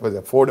scale that was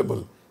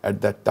affordable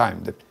at that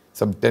time, that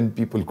some 10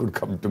 people could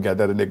come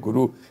together and a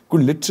guru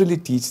could literally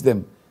teach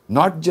them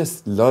not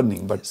just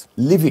learning, but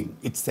living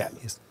itself.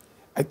 Yes.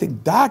 I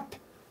think that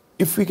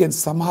if we can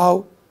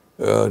somehow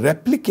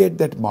replicate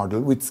that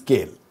model with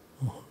scale,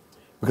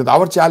 because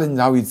our challenge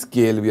now is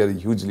scale, we are a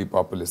hugely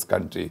populous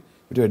country,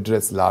 to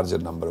address larger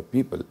number of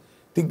people.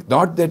 I think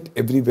not that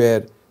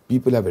everywhere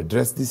people have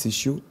addressed this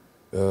issue,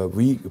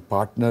 we have to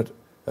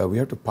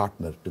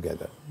partner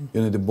together.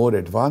 The more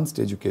advanced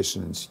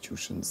education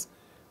institutions,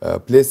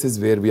 places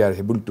where we are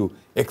able to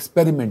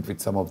experiment with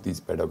some of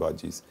these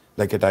pedagogies,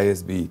 like at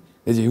ISB,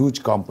 there's a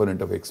huge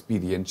component of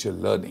experiential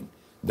learning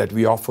that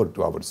we offer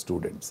to our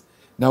students.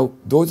 Now,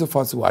 those of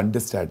us who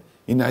understand,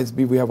 in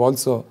ISB we have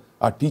also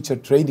a teacher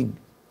training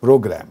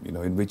program,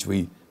 in which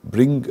we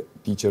bring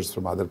teachers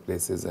from other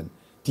places and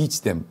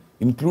teach them,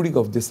 including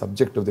of the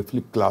subject of the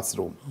flipped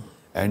classroom.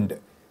 And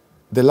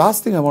the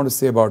last thing I want to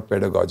say about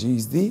pedagogy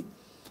is we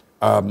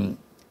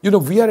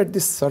are at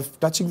this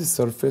touching the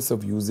surface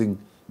of using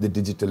the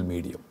digital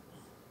medium.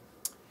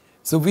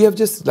 So we have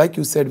just, like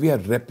you said, we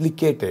have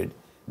replicated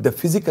the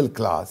physical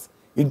class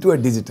into a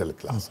digital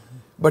class.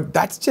 But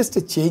that's just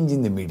a change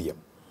in the medium.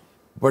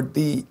 But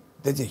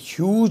there's a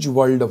huge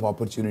world of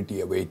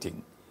opportunity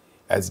awaiting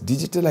as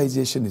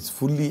digitalization is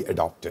fully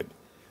adopted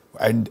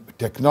and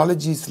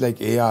technologies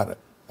like AR,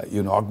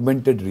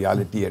 augmented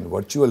reality and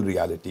virtual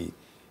reality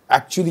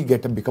actually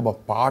become a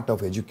part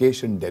of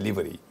education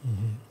delivery.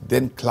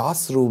 Then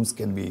classrooms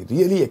can be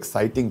really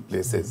exciting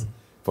places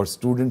for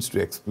students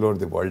to explore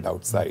the world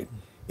outside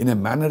in a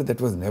manner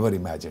that was never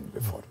imagined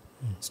before.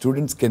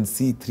 Students can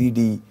see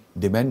 3D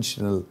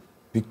dimensional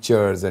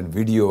pictures and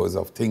videos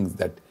of things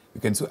that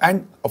you can see,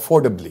 and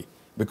affordably,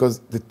 because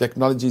the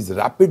technology is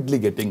rapidly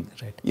getting,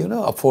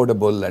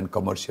 affordable and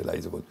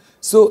commercializable.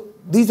 So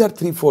these are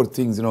 3-4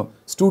 things,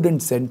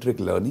 student-centric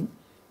learning,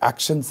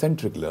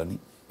 action-centric learning,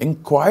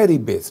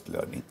 inquiry-based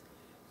learning,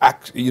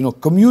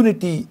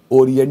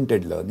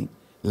 community-oriented learning,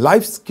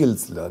 life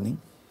skills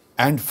learning,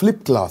 and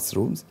flipped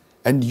classrooms,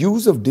 and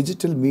use of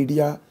digital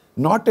media,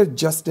 not as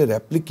just a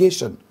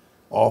replication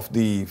of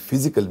the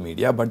physical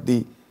media, but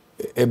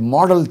a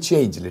model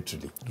change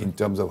literally in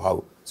terms of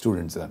how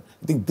students learn.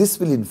 I think this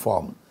will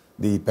inform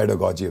the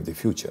pedagogy of the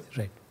future.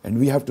 Right. And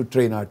we have to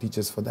train our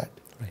teachers for that.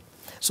 Right.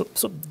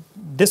 So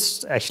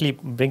this actually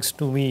brings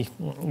me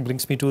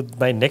to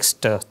my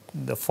next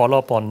the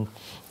follow-up on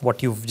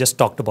what you've just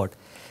talked about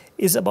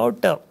is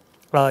about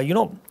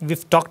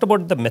we've talked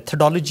about the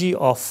methodology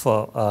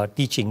of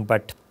teaching,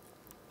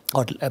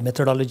 or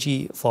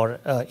methodology for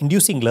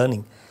inducing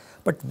learning.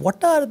 But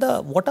what are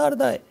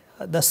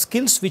the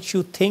skills which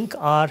you think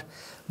are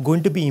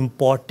going to be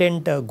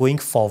important going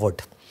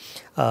forward?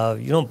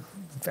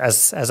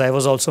 As I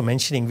was also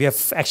mentioning, we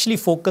have actually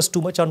focused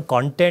too much on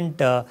content,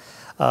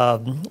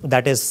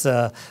 that is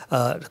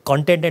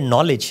content and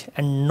knowledge,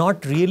 and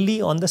not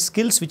really on the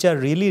skills which are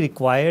really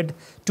required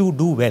to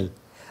do well.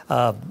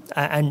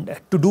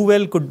 And to do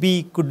well could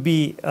be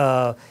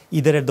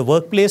either at the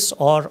workplace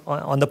or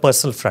on the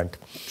personal front.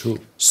 True.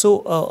 So,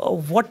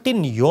 what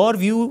in your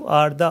view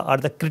are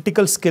the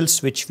critical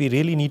skills which we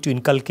really need to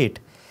inculcate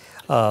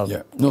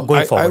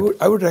going forward?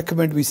 I would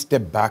recommend we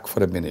step back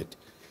for a minute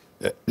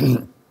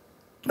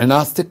and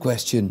ask the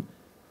question,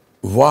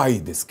 why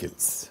the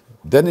skills?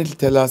 Then it'll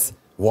tell us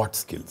what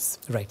skills.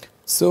 Right.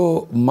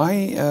 So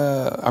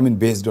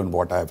based on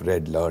what I've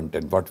read, learned,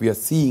 and what we are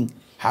seeing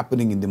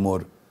happening in the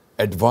more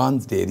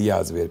advanced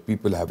areas where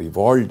people have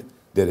evolved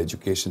their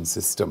education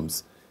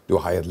systems to a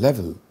higher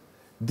level,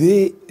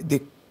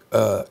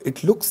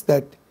 it looks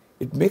that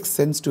it makes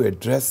sense to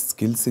address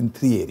skills in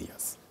 3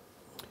 areas.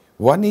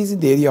 One is in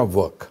the area of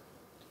work,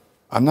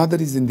 another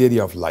is in the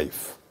area of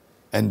life,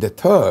 and the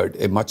third,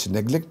 a much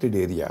neglected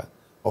area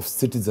of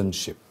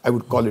citizenship. I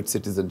would call it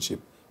citizenship.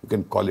 You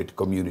can call it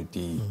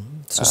community,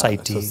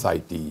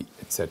 society,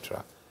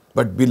 etc.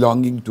 But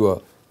belonging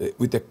to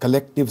with a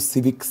collective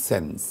civic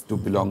sense to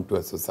belong to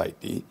a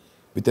society,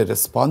 with a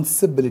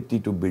responsibility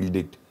to build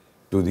it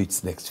to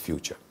its next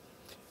future.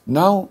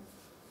 Now,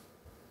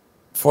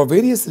 for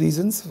various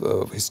reasons,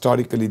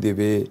 historically the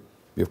way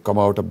we have come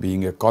out of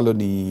being a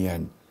colony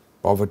and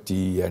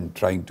poverty and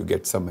trying to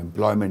get some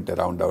employment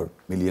around our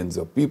millions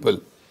of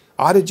people,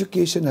 our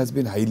education has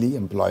been highly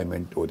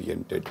employment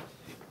oriented.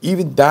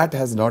 even that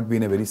has not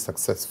been a very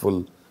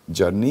successful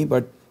journey,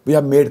 but we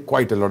have made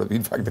quite a lot of,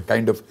 in fact, the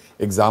kind of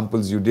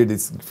examples you did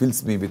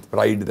fills me with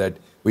pride that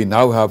we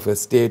now have a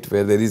state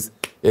where there is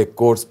a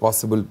course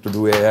possible to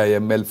do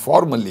AI/ML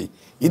formally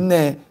in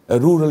a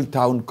rural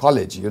town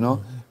college,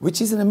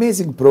 which is an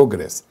amazing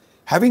progress.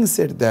 Having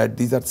said that,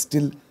 these are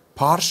still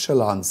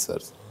partial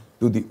answers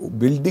to the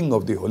building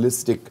of the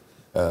holistic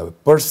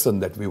person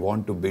that we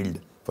want to build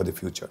for the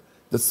future.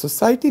 The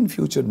society in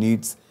future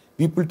needs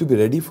people to be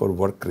ready for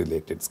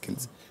work-related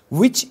skills,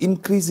 which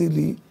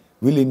increasingly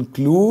will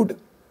include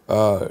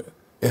a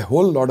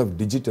whole lot of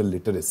digital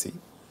literacy,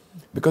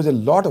 because a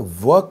lot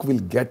of work will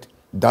get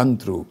done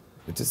through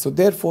it. So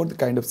therefore, the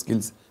kind of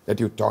skills that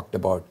you talked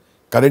about,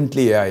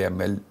 currently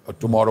AI/ML, or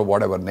tomorrow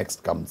whatever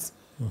next comes,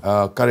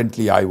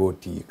 currently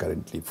IoT,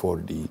 currently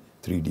 4D,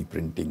 3D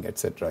printing,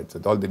 etc. So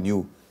all the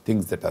new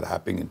things that are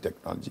happening in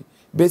technology.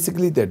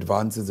 Basically, the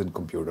advances in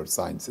computer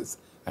sciences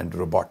and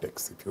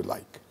robotics, if you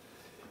like.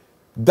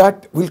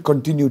 That will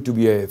continue to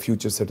be a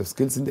future set of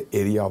skills in the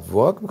area of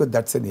work, because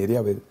that's an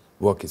area where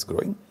work is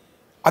growing.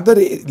 Other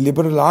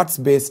liberal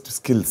arts-based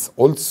skills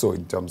also,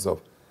 in terms of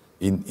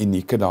in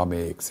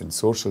economics, in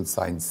social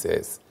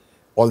sciences,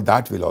 all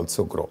that will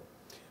also grow.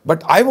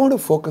 But I want to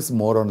focus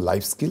more on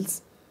life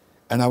skills,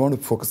 and I want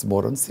to focus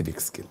more on civic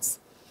skills.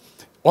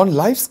 On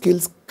life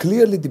skills,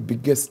 clearly the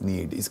biggest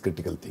need is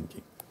critical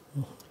thinking.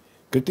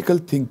 Critical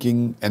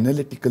thinking,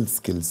 analytical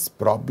skills,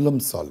 problem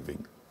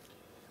solving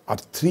are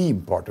three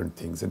important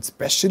things, and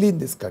especially in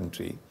this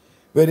country,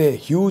 where a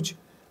huge,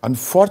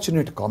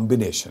 unfortunate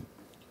combination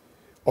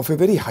of a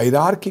very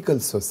hierarchical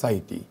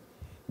society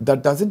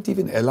that doesn't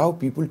even allow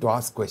people to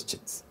ask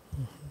questions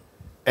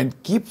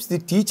and keeps the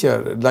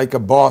teacher like a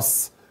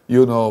boss,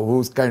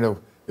 who's kind of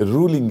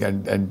ruling,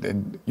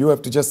 and you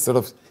have to just sort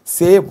of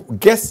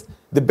guess.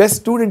 The best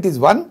student is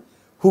one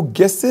who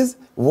guesses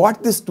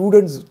what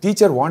the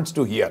teacher wants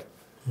to hear.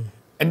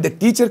 And the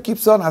teacher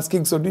keeps on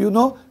asking, so do you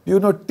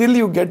know, till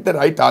you get the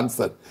right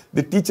answer.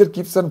 The teacher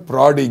keeps on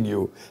prodding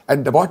you.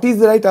 And what is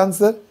the right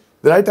answer?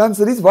 The right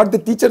answer is what the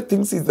teacher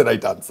thinks is the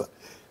right answer.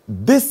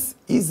 This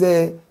is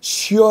a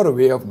sure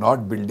way of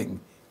not building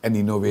an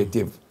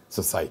innovative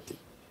society.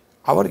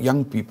 Our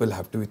young people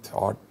have to be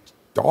taught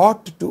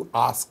to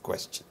ask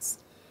questions.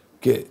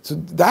 Okay, so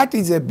that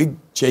is a big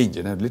change,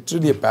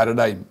 literally a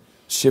paradigm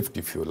shift,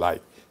 if you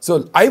like.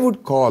 So I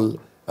would call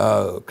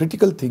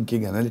critical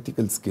thinking,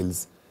 analytical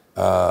skills,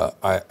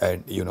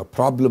 and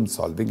problem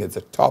solving as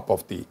the top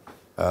of the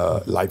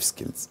life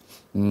skills.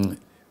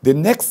 The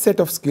next set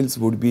of skills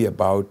would be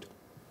about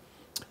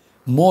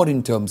more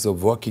in terms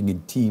of working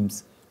in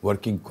teams,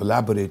 working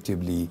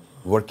collaboratively,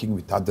 working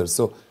with others.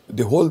 So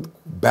the whole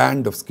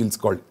band of skills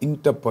called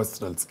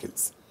interpersonal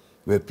skills,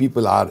 where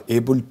people are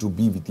able to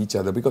be with each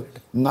other, because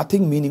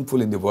nothing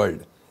meaningful in the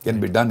world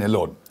can be done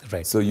alone.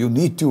 Right. So you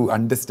need to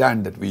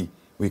understand that we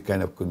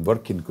kind of can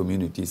work in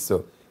communities.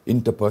 So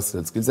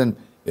interpersonal skills, and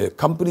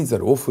companies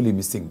are woefully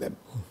missing them,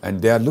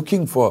 and they are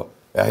looking for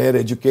higher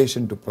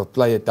education to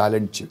supply a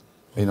talent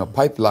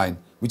pipeline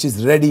which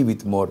is ready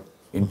with more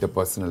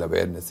interpersonal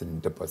awareness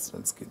and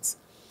interpersonal skills.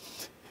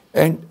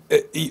 And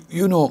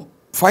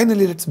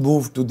finally, let's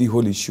move to the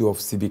whole issue of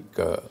civic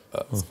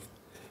skills.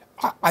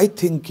 I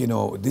think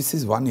this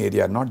is one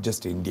area, not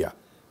just India,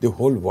 the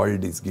whole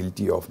world is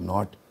guilty of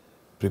not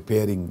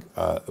preparing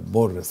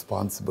more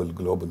responsible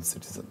global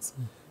citizens.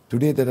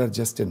 Today there are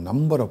just a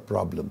number of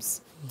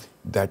problems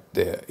that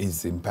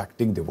is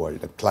impacting the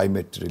world,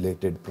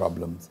 climate-related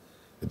problems.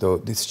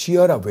 This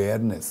sheer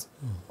awareness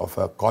of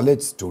a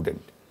college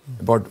student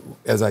about,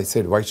 as I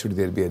said, why should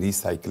there be a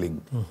recycling?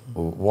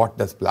 What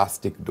does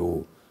plastic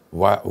do?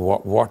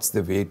 What's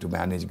the way to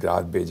manage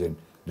garbage and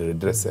the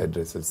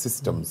addressal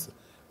systems?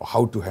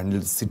 How to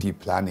handle city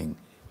planning?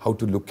 How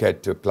to look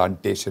at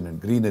plantation and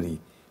greenery?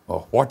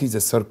 What is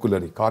a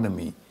circular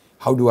economy?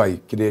 How do I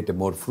create a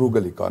more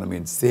frugal economy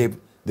and save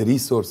the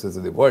resources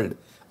of the world?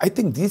 I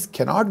think these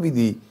cannot be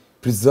the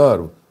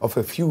preserve of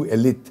a few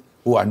elite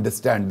who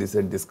understand this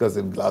and discuss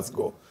in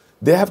Glasgow.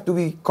 They have to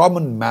be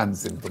common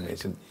man's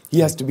information. He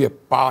has to be a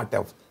part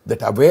of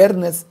that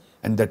awareness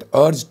and that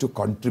urge to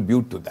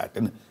contribute to that.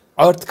 And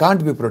Earth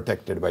can't be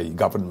protected by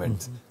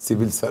governments,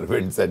 civil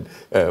servants and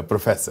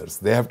professors.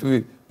 They have to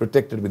be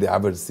protected by the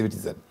average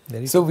citizen.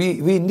 So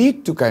we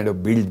need to kind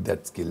of build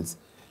that skills.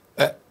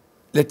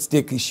 Let's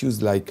take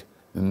issues like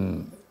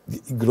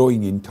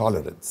growing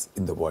intolerance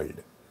in the world,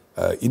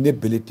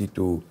 inability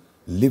to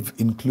live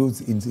in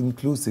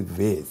inclusive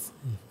ways,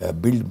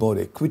 build more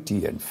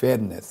equity and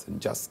fairness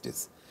and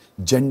justice,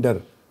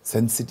 gender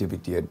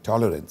sensitivity and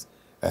tolerance,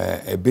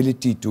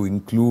 ability to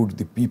include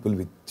the people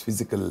with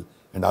physical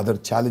and other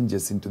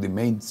challenges into the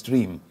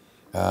mainstream,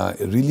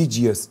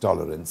 religious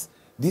tolerance.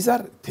 These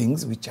are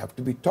things which have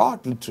to be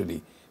taught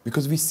literally,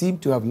 because we seem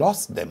to have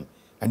lost them.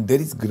 And there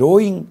is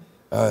growing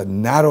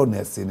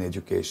narrowness in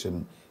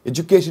education.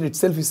 Education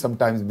itself is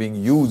sometimes being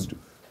used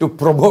to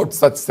promote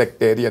such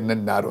sectarian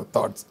and narrow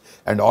thoughts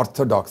and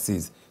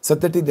orthodoxies, so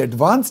that in the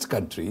advanced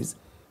countries,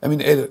 I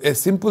mean, a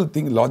simple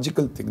thing,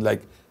 logical thing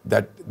like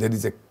that there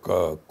is a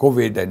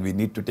COVID and we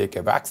need to take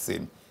a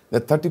vaccine, the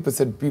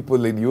 30%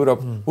 people in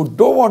Europe who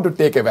don't want to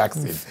take a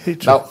vaccine.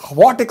 Now,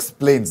 what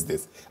explains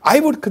this? I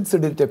would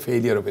consider it a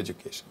failure of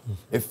education.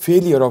 A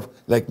failure of,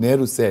 like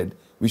Nehru said,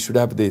 we should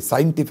have the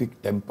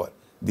scientific temper,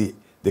 the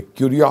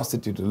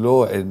curiosity to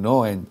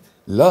know and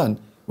learn.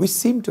 We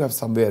seem to have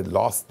somewhere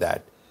lost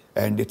that.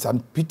 And it's a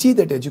pity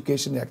that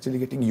education is actually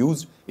getting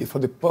used for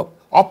the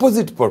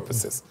opposite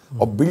purposes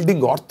of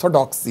building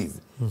orthodoxies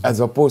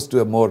as opposed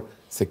to a more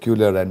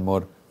secular and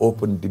more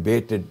open,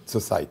 debated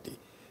society.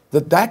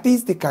 That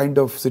is the kind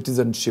of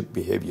citizenship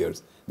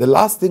behaviors. The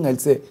last thing I'll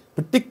say,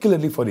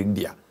 particularly for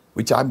India,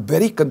 which I'm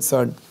very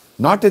concerned,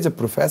 not as a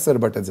professor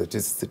but as a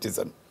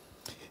citizen,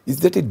 is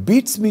that it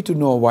beats me to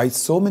know why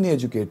so many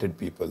educated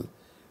people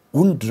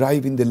wouldn't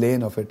drive in the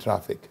lane of a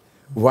traffic.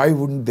 Why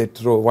would they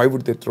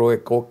throw a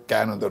Coke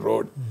can on the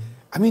road?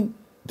 I mean,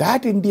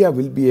 that India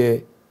will be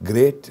a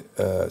great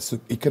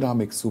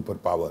economic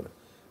superpower.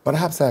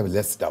 Perhaps I have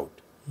less doubt.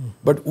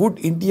 But would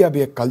India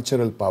be a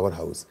cultural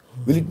powerhouse?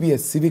 Will it be a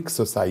civic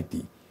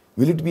society?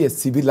 Will it be a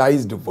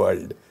civilized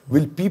world?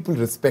 Will people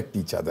respect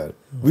each other?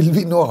 Will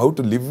we know how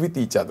to live with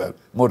each other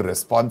more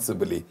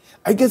responsibly?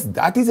 I guess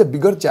that is a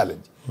bigger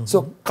challenge.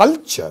 So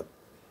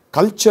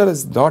culture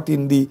is not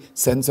in the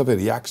sense of a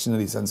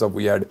reactionary sense of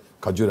we had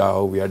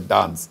Khajuraho, we had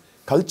dance.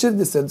 Culture in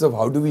the sense of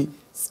how do we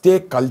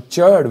stay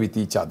cultured with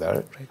each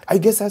other, I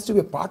guess has to be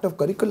a part of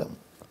curriculum.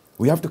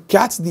 We have to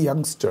catch the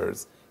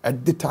youngsters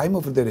at the time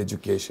of their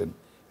education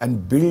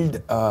and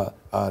build a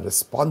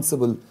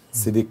responsible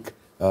civic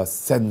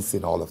sense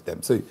in all of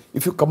them. So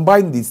if you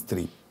combine these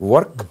three,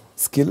 work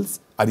skills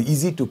are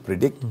easy to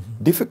predict,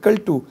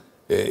 difficult to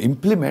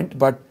implement,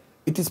 but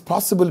it is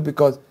possible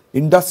because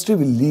industry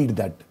will lead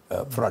that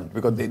front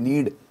because they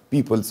need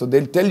people. So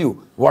they'll tell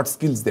you what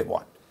skills they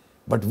want.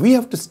 But we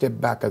have to step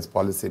back as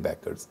policy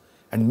makers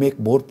and make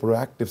more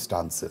proactive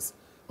stances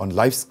on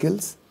life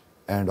skills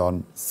and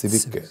on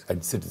civic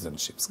and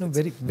citizenship skills.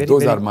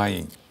 Those are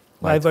my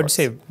I would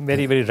say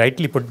very, very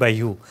rightly put by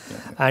you.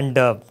 And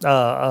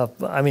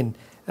I mean,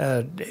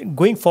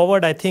 going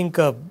forward, I think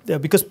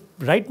because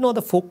right now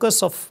the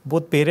focus of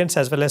both parents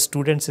as well as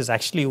students is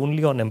actually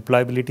only on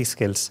employability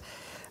skills.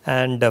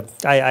 And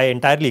I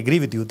entirely agree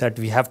with you that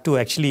we have to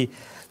actually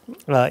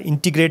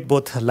integrate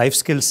both life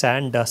skills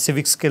and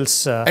civic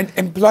skills. And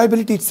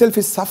employability itself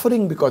is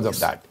suffering because of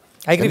that.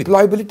 I agree.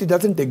 Employability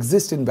doesn't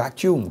exist in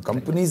vacuum.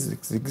 Companies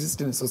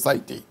exist in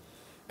society.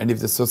 And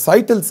if the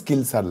societal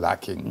skills are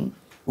lacking,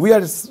 we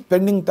are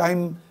spending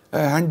time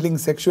handling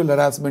sexual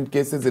harassment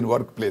cases in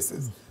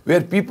workplaces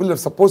where people are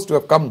supposed to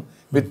have come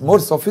with more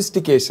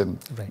sophistication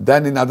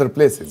than in other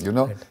places, you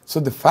know. So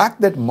the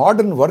fact that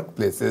modern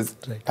workplaces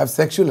have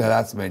sexual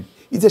harassment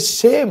is a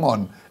shame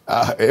on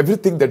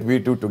everything that we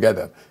do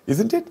together,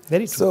 isn't it?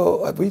 Very true.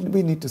 So we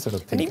need to sort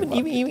of think and about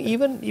it.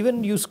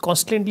 Even you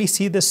constantly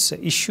see this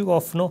issue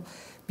of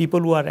people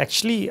who are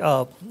actually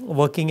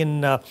working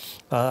in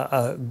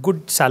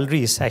good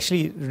salaries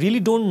actually really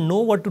don't know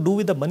what to do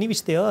with the money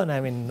which they earn.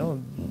 I mean, a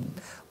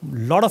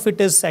lot of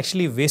it is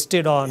actually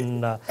wasted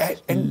on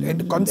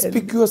and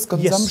conspicuous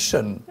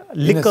consumption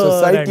in a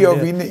society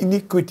of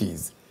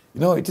inequities.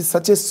 You know, it is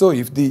such as so.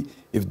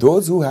 If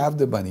those who have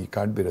the money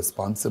can't be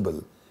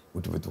responsible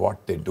with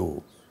what they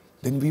do,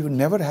 then we will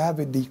never have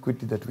the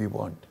equity that we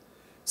want.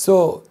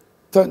 So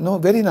no,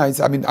 very nice.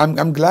 I mean,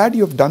 I'm glad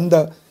you've done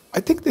the. I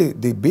think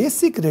the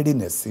basic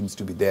readiness seems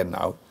to be there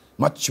now,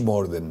 much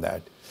more than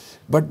that.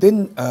 But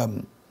then,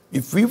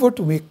 if we were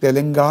to make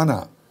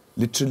Telangana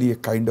literally a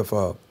kind of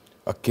a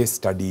case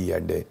study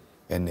and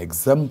an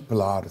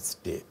exemplar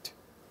state,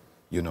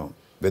 you know,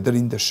 whether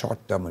in the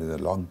short term or in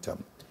the long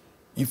term,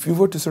 if you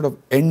were to sort of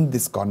end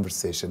this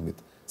conversation with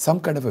some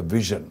kind of a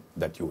vision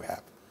that you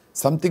have,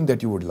 something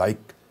that you would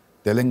like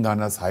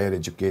Telangana's higher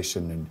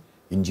education and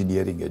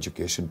engineering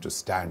education to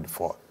stand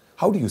for,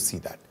 how do you see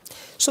that?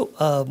 So,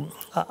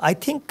 I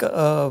think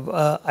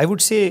I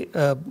would say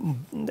a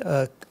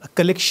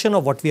collection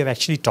of what we have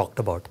actually talked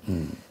about.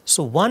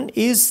 So, one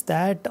is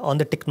that on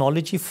the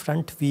technology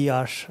front, we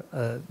are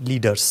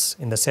leaders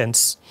in the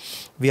sense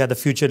we are the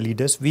future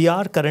leaders. We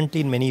are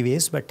currently in many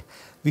ways, but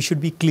we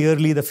should be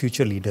clearly the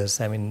future leaders.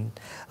 I mean,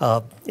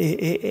 an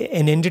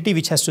entity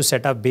which has to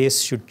set up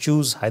base should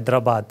choose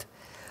Hyderabad,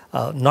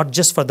 not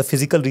just for the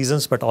physical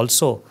reasons, but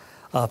also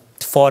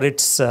for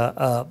its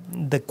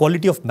the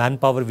quality of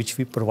manpower which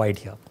we provide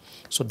here.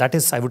 So that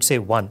is, I would say,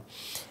 one.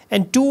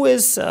 And two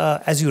is,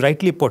 as you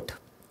rightly put,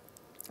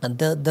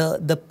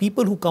 the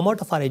people who come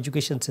out of our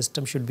education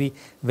system should be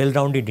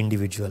well-rounded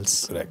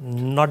individuals. Correct.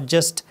 Not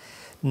just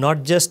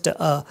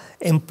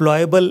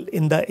employable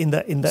in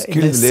the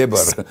skilled labor,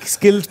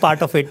 skilled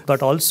part of it,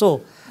 but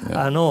also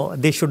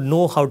they should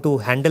know how to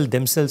handle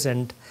themselves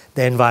and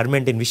the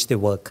environment in which they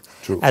work,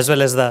 as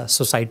well as the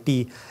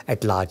society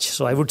at large.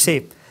 So I would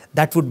say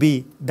that would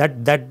be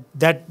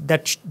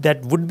that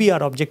would be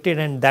our objective,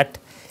 and that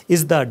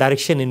is the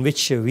direction in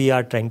which we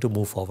are trying to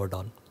move forward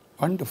on.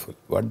 Wonderful,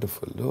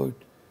 wonderful. Lord,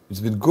 it's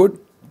been good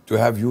to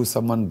have you,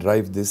 someone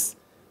drive this,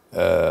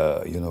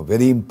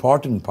 very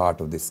important part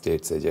of the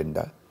state's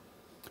agenda.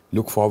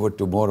 Look forward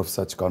to more of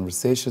such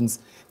conversations.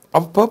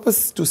 our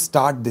purpose to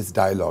start this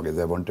dialogue, as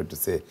I wanted to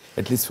say,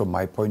 at least from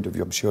my point of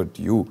view, I'm sure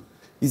to you,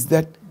 is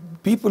that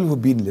people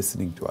who've been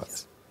listening to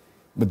us,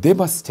 but they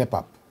must step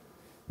up.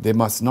 They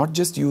must not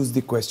just use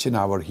the question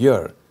hour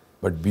here,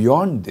 but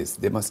beyond this,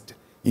 they must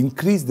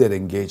increase their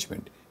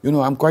engagement. You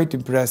know, I'm quite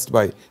impressed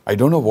by, I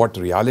don't know what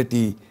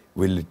reality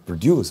will it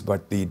produce,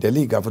 but the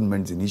Delhi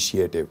government's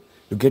initiative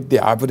to get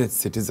the average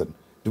citizen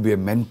to be a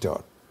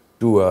mentor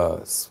to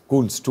a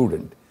school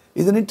student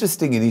is an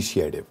interesting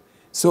initiative.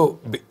 So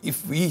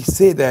if we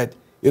say that,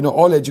 you know,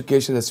 all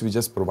education has to be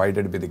just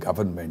provided by the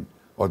government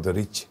or the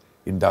rich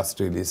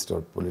industrialists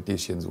or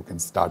politicians who can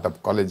start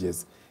up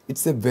colleges,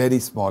 it's a very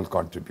small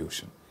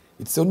contribution.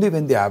 It's only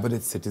when the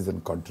average citizen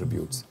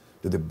contributes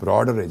to the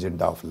broader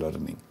agenda of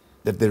learning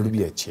that there will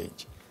be a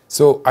change.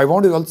 So I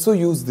want to also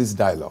use this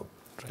dialogue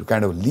to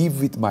kind of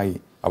leave with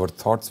our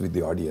thoughts with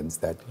the audience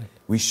that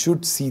we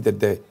should see that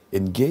they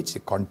engage,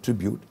 they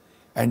contribute,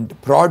 and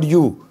prod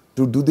you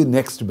to do the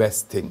next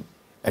best thing.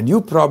 And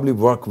you probably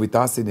work with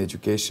us in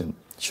education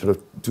to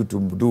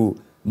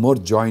do more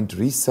joint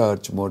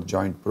research, more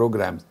joint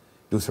programs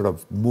to sort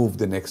of move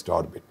the next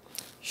orbit.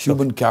 Sure.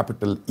 Human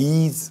capital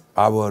is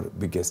our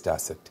biggest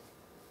asset.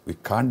 We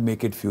can't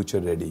make it future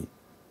ready.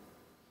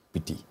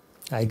 Pity.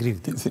 I agree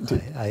with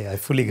you. I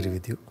fully agree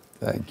with you.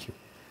 Thank you.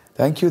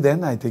 Thank you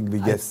then. I think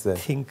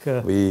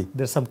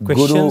there's some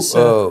questions.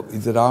 Guru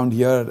is around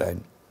here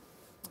and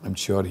I'm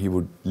sure he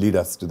would lead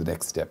us to the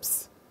next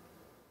steps.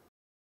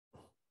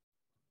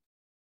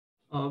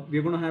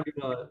 We're going to have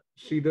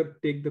Sridhar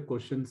take the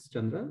questions,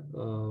 Chandra.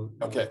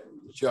 Okay,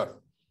 sure.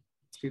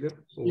 Sridhar?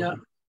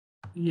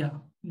 Yeah.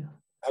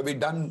 Have we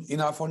done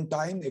enough on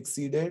time,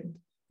 exceeded?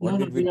 No,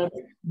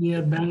 we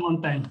are bang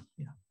on time.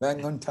 Yeah.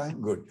 Bang on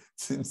time? Good.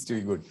 Seems to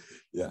be good.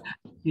 Yeah.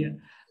 Yeah.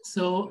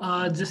 So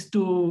just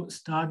to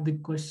start the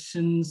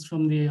questions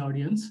from the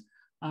audience,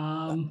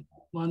 one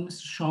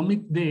Mr.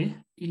 Shamik De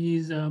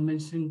is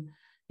mentioning,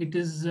 it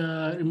is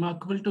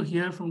remarkable to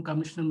hear from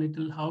Commissioner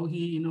Mittal how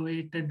he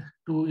innovated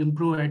to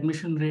improve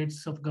admission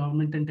rates of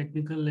government and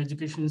technical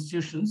education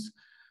institutions.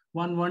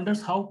 One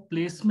wonders how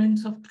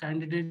placements of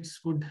candidates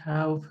would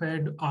have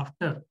fared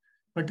after,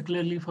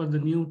 particularly for the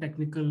new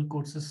technical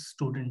courses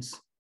students.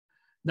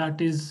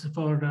 That is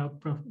for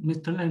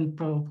Mittal and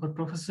for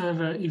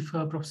Professor, if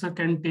Professor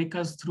can take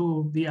us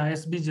through the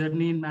ISB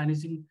journey in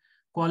managing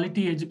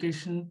quality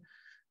education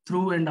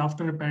through and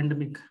after a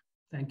pandemic.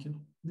 Thank you.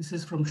 This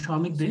is from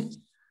Shamik De.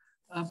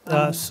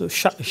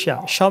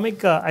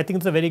 Shamik, I think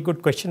it's a very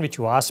good question which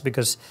you asked,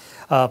 because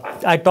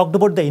I talked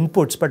about the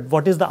inputs, but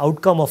what is the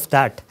outcome of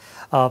that?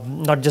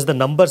 Not just the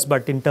numbers,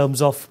 but in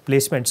terms of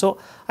placement. So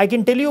I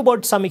can tell you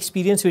about some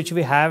experience which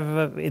we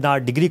have in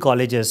our degree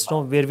colleges,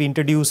 where we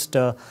introduced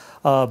the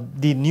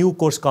new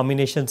course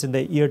combinations in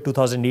the year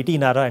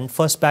 2018 era, and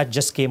first batch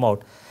just came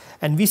out.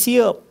 And we see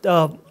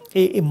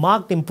a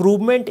marked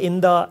improvement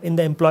in the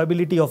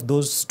employability of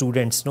those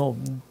students.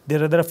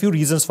 There are a few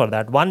reasons for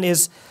that. One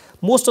is,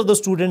 most of the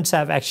students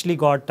have actually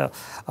got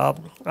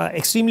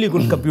extremely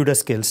good computer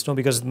skills,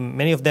 because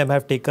many of them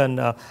have taken,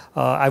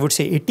 I would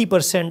say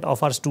 80%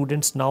 of our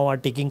students now are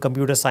taking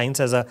computer science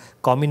as a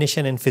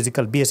combination in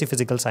BSc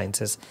Physical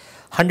Sciences.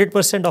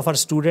 100% of our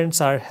students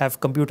have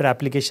computer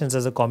applications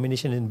as a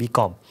combination in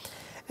BCom.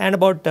 And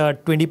about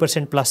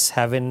 20% plus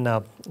have in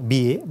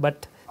BA,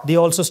 but they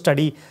also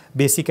study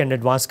basic and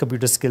advanced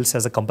computer skills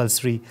as a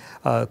compulsory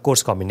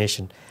course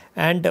combination.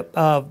 And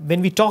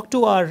when we talk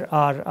to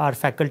our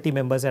faculty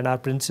members and our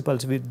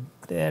principals,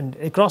 and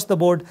across the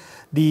board,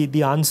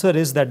 the answer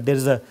is that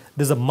there's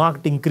a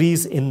marked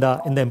increase in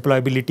the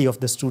employability of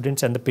the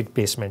students and the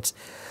placements.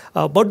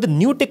 But the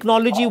new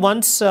technology,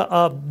 once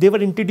they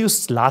were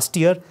introduced last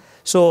year,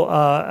 so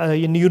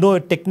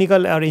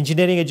technical or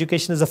engineering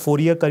education is a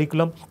 4-year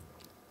curriculum.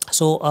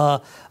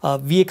 So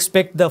we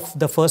expect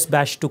the first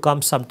batch to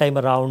come sometime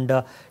around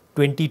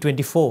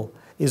 2024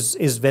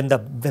 is when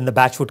the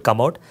batch would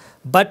come out.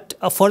 But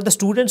for the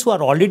students who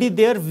are already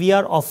there, we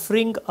are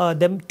offering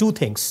them two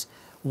things.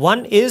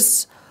 One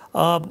is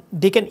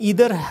they can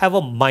either have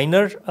a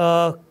minor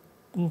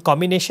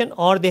combination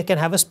or they can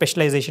have a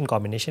specialization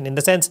combination. In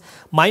the sense,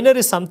 minor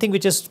is something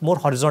which is more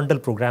horizontal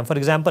program. For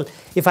example,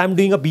 if I'm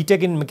doing a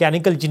BTech in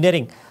mechanical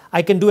engineering,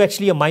 I can do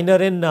actually a minor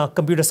in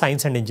computer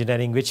science and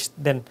engineering, which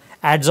then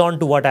adds on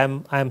to what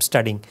I'm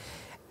studying.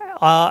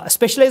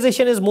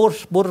 Specialization is more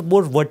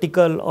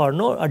vertical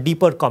or a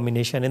deeper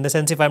combination. In the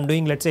sense, if I'm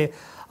doing, let's say,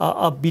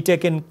 a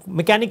BTech in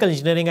mechanical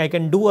engineering, I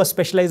can do a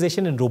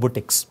specialization in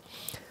robotics.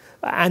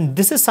 And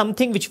this is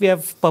something which we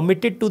have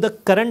permitted to the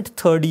current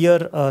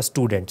third-year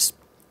students.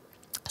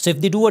 So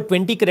if they do a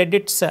 20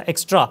 credits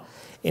extra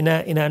in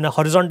a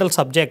horizontal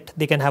subject,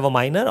 they can have a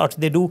minor, or if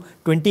they do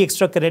 20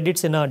 extra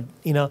credits in a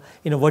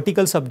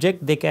vertical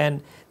subject, they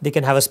can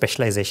have a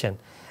specialization.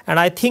 And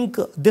I think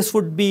this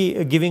would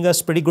be giving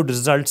us pretty good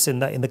results in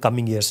the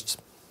coming years.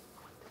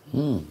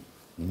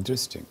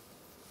 Interesting.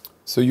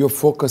 So you're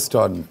focused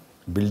on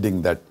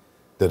building the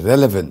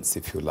relevance,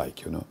 if you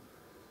like,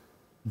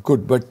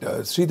 Good, but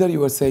Sridhar, you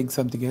were saying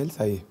something else?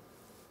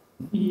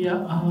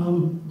 Yeah,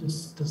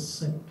 just a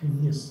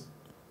second, yes.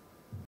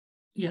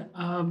 Yeah,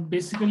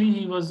 basically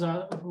he was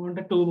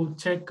wanted to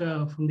check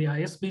from the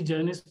ISB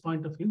journey's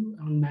point of view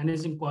on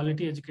managing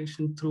quality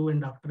education through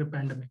and after a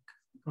pandemic,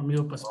 from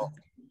your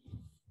perspective.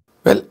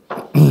 Well,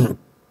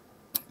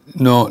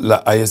 no,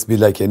 ISB,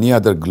 like any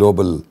other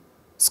global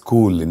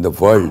school in the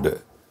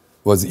world,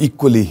 was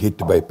equally hit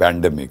by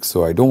pandemic.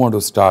 So I don't want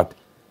to start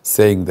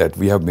saying that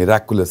we have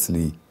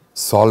miraculously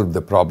solved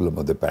the problem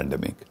of the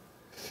pandemic.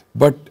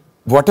 But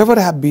whatever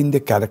have been the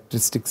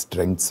characteristic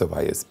strengths of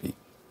ISB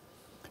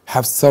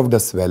have served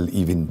us well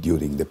even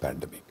during the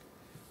pandemic.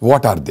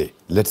 What are they?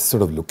 Let's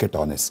sort of look at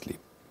honestly.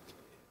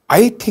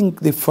 I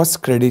think the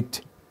first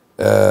credit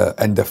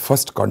and the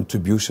first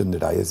contribution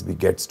that ISB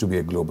gets to be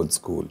a global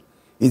school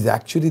is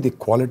actually the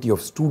quality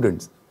of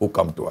students who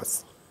come to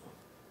us.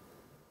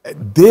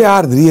 They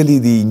are really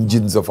the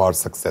engines of our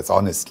success,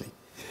 honestly,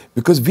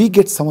 because we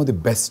get some of the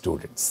best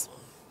students.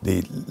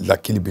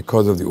 Luckily,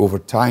 because of over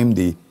time,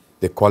 the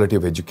quality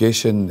of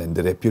education and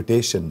the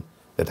reputation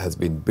that has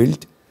been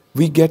built,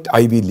 we get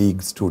Ivy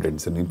League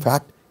students. And in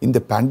fact, in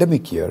the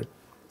pandemic year,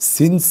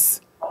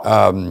 since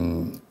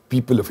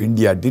people of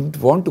India didn't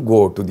want to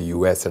go to the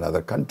US and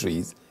other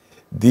countries,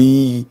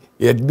 the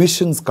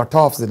admissions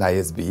cutoffs in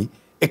ISB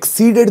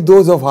exceeded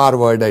those of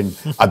Harvard and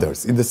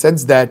others, in the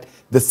sense that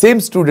the same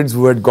students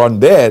who had gone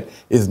there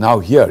is now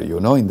here,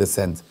 in the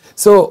sense.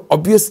 So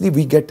obviously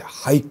we get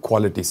high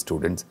quality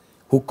students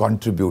who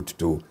contribute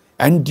to,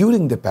 and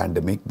during the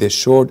pandemic, they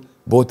showed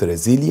both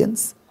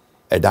resilience,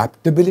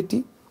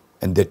 adaptability,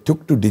 and they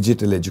took to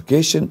digital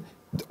education.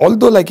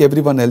 Although like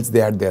everyone else, they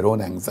had their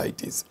own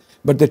anxieties,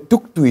 but they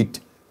took to it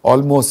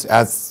almost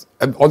as,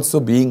 and also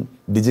being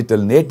digital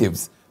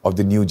natives of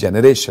the new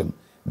generation,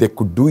 they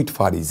could do it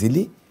far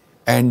easily.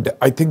 And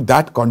I think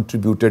that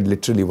contributed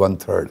literally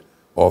 1/3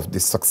 of the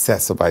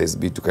success of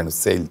ISB to kind of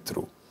sail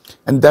through.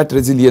 And that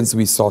resilience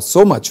we saw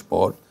so much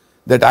more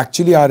that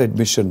actually our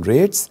admission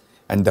rates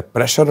and the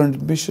pressure on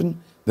admission,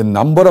 the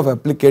number of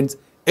applicants,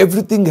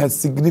 everything has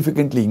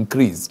significantly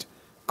increased.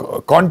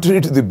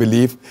 Contrary to the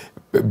belief,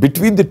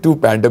 between the two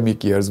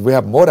pandemic years, we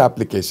have more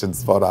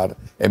applications for our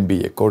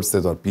MBA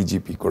courses or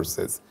PGP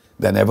courses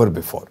than ever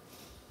before.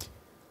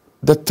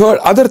 The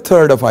other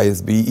third of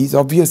ISB is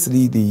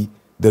obviously the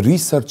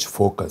research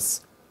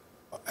focus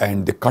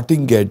and the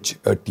cutting edge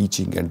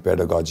teaching and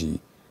pedagogy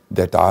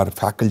that our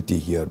faculty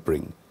here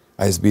bring.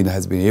 ISB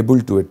has been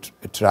able to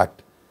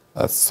attract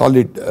a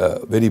solid,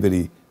 very,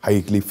 very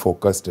highly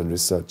focused and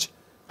research,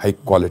 high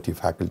quality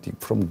faculty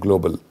from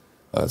global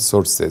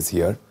sources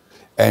here.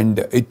 And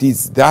it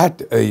is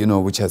that,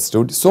 which has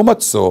stood, so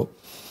much so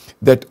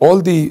that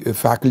all the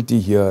faculty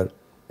here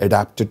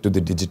adapted to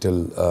the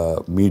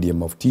digital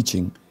medium of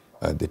teaching,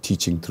 the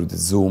teaching through the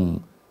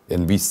Zoom,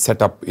 and we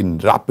set up in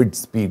rapid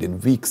speed in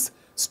weeks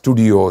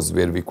studios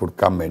where we could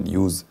come and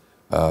use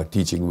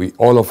teaching.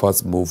 All of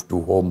us moved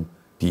to home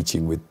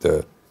teaching with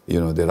the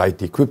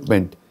right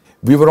equipment.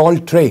 We were all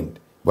trained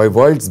by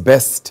world's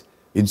best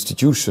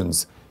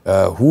institutions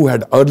who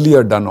had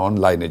earlier done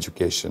online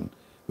education.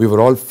 We were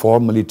all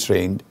formally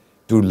trained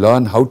to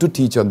learn how to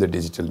teach on the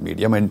digital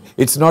medium, and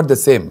it's not the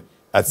same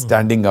as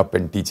standing up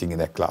and teaching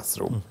in a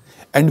classroom.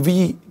 And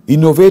we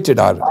innovated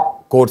our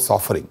course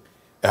offering.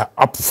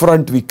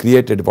 Upfront, we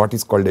created what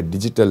is called a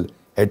digital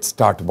Head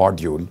Start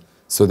module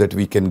so that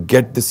we can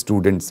get the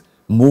students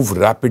move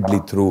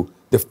rapidly through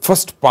the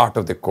first part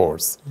of the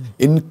course,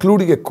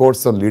 including a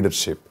course on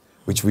leadership,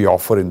 which we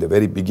offer in the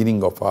very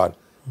beginning of our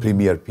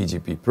premier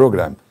PGP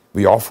program.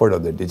 We offered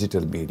on the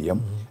digital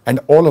medium, and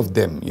all of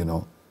them,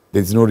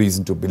 there's no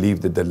reason to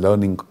believe that the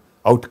learning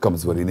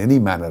outcomes were in any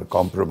manner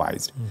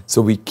compromised. So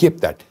we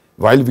kept that.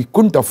 While we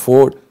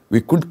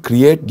couldn't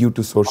create due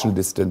to social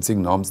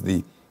distancing norms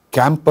the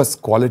campus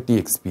quality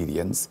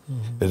experience,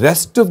 the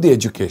rest of the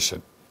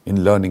education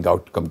in learning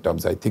outcome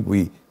terms, I think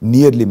we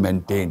nearly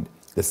maintained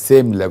the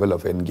same level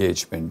of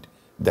engagement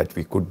that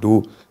we could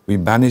do. We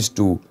managed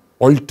to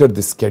alter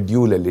the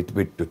schedule a little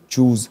bit to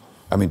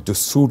to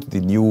suit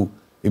the new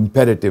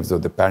imperatives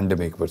of the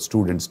pandemic where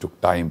students took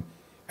time.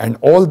 And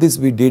all this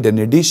we did in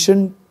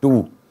addition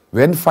to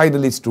when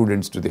finally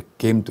students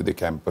came to the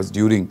campus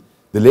during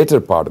the later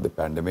part of the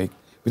pandemic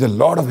with a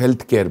lot of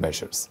healthcare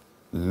measures,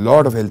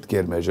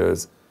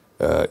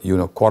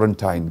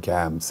 quarantine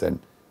camps and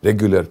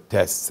regular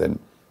tests and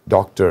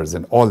doctors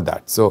and all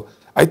that. So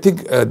I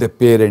think the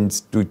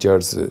parents,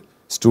 teachers,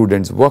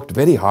 students worked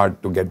very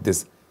hard to get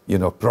this,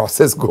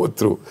 process go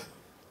through.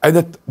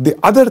 And the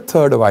other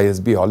third of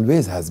ISB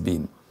always has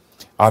been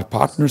our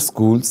partner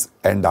schools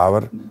and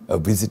our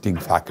visiting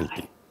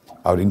faculty,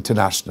 our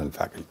international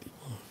faculty.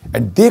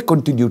 And they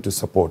continue to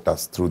support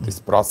us through this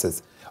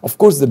process. Of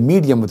course, the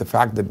medium, with the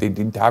fact that they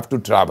didn't have to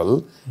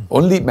travel,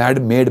 only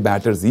made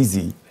matters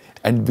easy,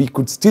 and we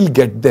could still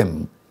get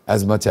them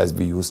as much as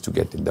we used to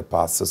get in the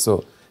past.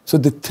 So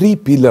the three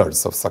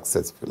pillars of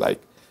success, if you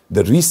like,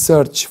 the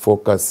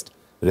research-focused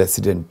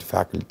resident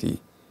faculty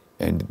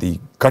and the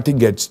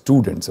cutting-edge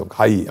students of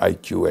high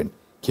IQ and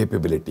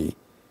capability,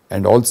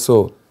 and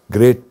also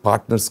great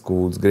partner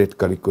schools, great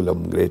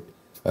curriculum, great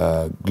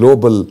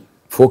global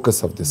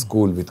focus of the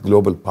school with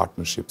global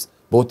partnerships,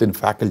 both in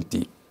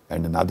faculty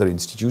and in other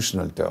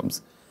institutional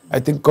terms, I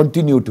think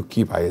continue to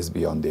keep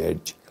ISB on the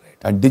edge.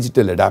 And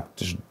digital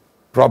adaptation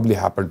probably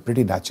happened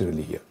pretty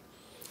naturally here.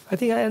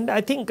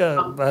 I think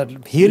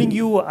hearing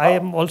you, I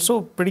am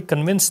also pretty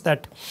convinced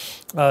that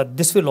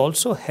this will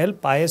also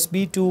help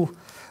ISB to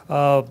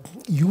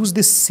use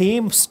the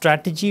same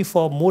strategy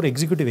for more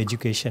executive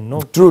education.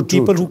 No, True.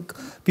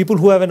 People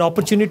who have an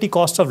opportunity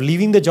cost of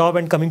leaving the job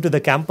and coming to the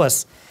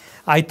campus.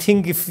 I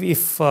think if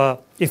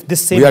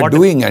this same we are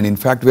doing, and in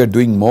fact we are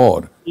doing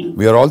more.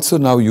 We are also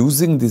now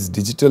using this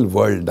digital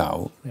world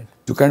now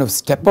to kind of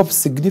step up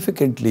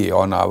significantly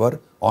on our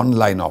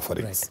online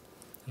offerings.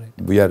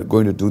 Right. We are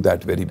going to do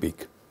that very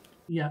big.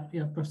 Yeah,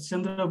 Professor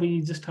Chandra,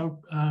 we just have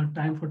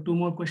time for 2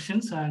 more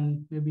questions,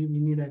 and maybe we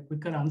need a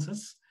quicker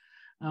answers.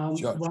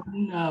 Sure.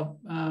 One,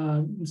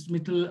 Mr.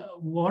 Mittal,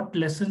 what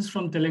lessons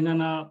from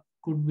Telangana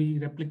could we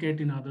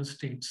replicate in other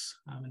states?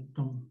 I mean,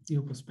 from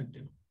your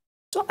perspective.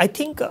 So I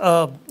think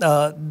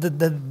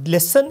the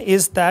lesson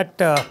is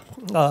that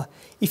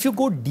if you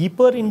go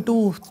deeper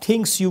into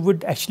things, you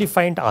would actually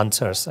find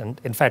answers.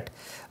 And in fact,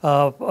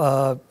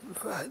 the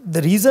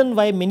reason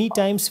why many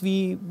times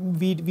we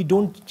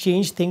don't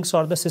change things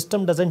or the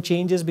system doesn't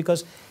change is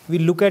because we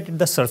look at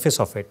the surface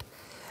of it.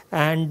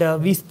 And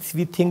we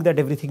think that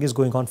everything is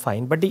going on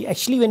fine. But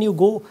actually, when you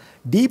go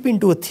deep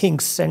into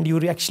things and you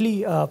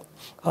actually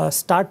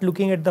start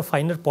looking at the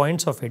finer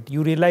points of it,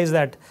 you realize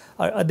that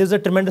there's a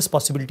tremendous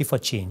possibility for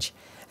change.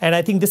 And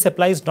I think this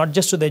applies not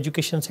just to the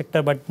education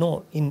sector, but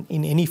in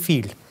any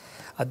field.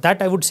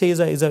 That I would say is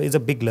a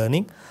big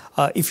learning.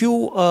 If you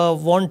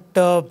want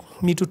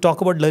me to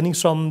talk about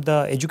learnings from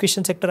the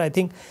education sector, I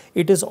think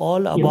it is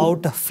all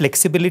about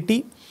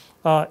flexibility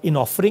in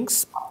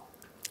offerings.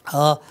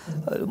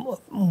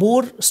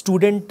 More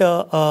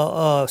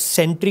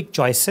student-centric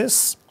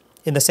choices,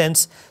 in the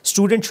sense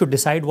student should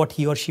decide what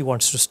he or she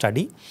wants to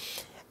study,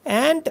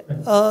 and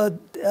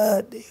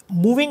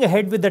moving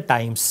ahead with the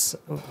times,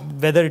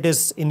 whether it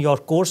is in your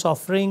course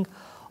offering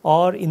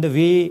or in the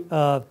way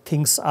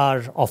things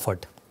are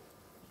offered.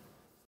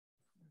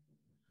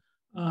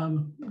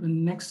 The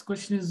next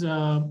question is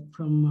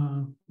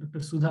from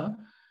Dr. Sudha.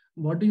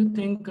 What do you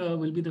think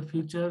will be the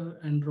future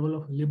and role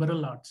of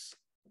liberal arts?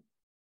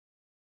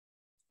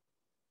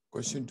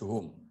 Question to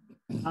whom?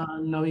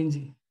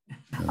 Navinji.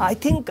 I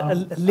think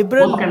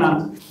liberal.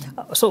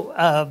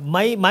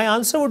 My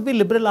answer would be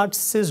liberal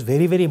arts is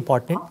very, very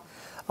important.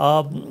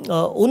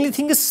 Only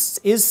thing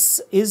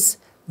is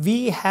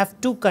we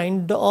have to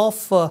kind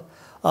of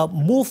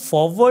move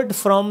forward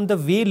from the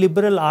way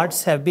liberal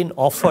arts have been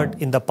offered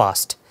in the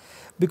past,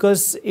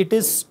 because it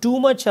is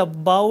too much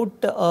about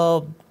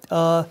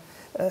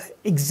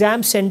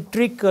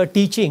exam-centric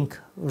teaching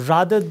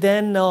rather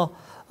than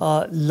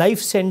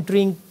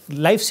life-centric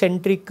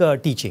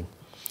teaching.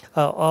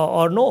 And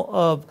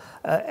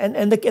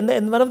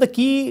one of the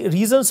key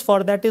reasons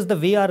for that is the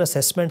way our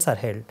assessments are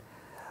held.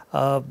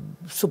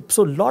 So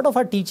a lot of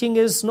our teaching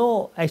is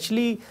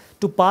actually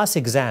to pass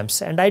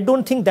exams, and I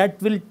don't think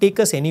that will take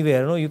us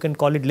anywhere. You can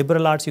call it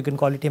liberal arts, you can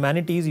call it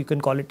humanities, you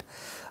can call it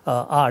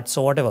arts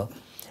or whatever.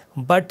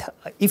 But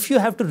if you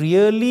have to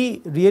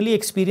really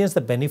experience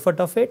the benefit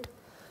of it,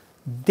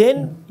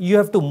 then you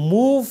have to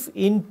move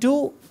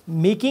into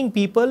making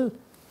people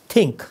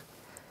think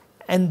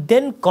and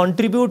then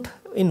contribute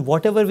in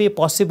whatever way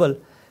possible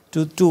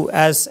to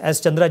as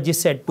Chandra ji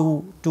said,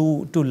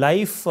 to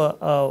life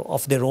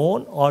of their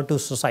own, or to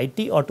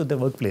society, or to the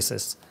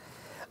workplaces.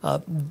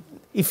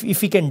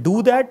 If we can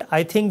do that,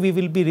 I think we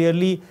will be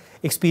really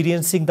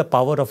experiencing the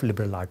power of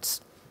liberal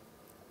arts.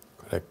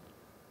 Correct.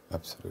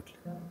 Absolutely.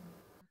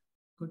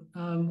 Good.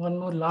 One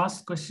more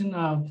last question,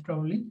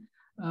 probably.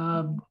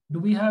 Do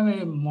we have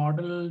a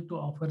model to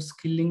offer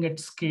skilling at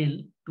scale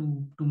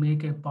to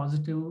make a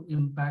positive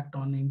impact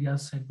on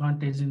India's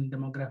advantage in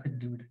demographic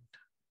dividend?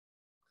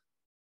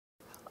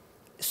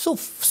 So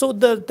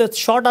the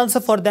short answer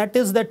for that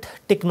is that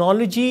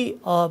technology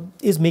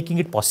is making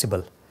it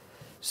possible.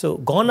 So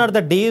gone are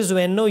the days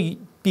when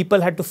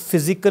people had to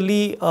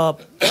physically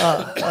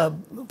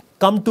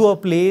come to a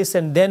place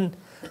and then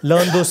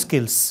learn those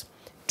skills.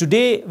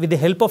 Today, with the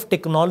help of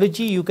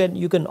technology, you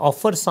can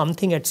offer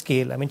something at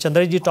scale. I mean,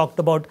 Chandraji talked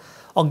about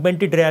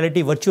augmented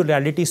reality, virtual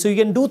reality. So you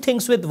can do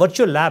things with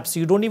virtual labs.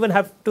 You don't even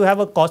have to have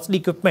a costly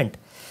equipment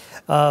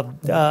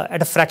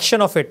at a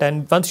fraction of it.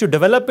 And once you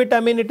develop it, I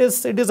mean, it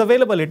is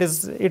available. It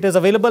is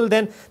available.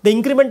 Then the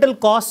incremental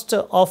cost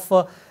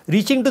of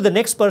reaching to the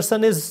next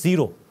person is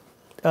zero.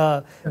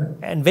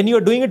 And when you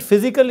are doing it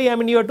physically, I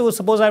mean, you have to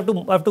suppose I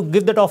have to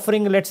give that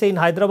offering, let's say in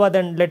Hyderabad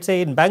and let's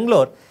say in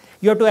Bangalore.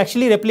 You have to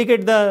actually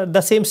replicate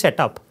the same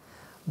setup.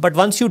 But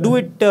once you do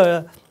it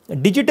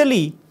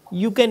digitally,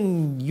 you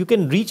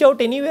can reach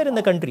out anywhere in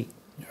the country.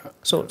 Yeah.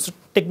 So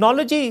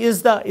technology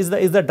is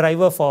the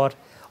driver for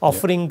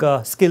offering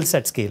skills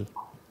at scale.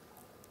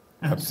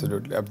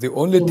 Absolutely. The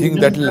only thing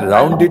that will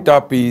round it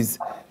up is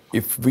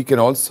if we can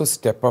also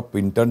step up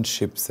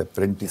internships,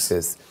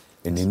 apprentices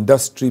in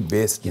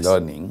industry-based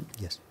learning.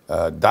 Yes.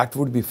 That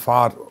would be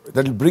that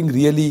will bring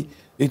really,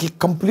 it will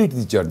complete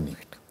the journey.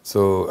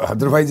 So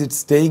otherwise it's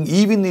staying,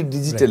 even if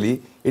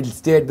digitally, it'll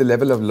stay at the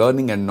level of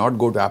learning and not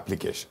go to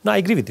application. No, I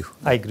agree with you.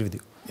 I agree with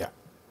you. Yeah.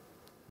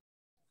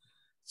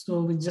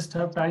 So we just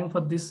have time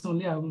for this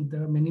only.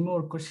 There are many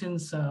more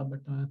questions, but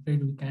I'm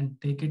afraid we can't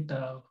take it.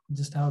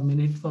 Just have a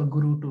minute for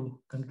Guru to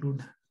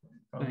conclude.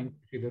 Thank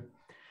you.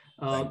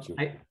 Thank you.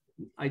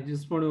 I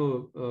just want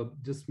to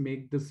just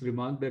make this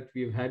remark that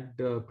we've had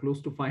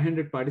close to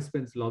 500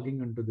 participants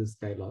logging onto this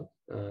dialogue.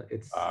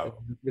 It's an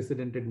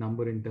unprecedented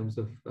number in terms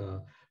of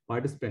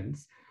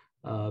participants,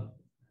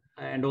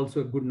 and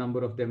also a good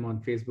number of them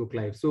on Facebook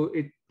Live. So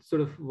it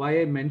sort of,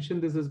 why I mention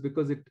this is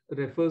because it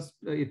refers,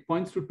 it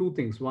points to two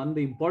things. One,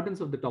 the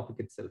importance of the topic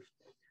itself,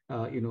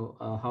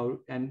 how,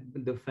 and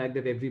the fact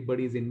that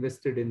everybody is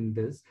invested in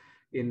this,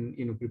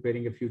 in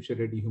preparing a future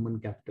ready human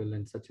capital,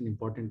 and such an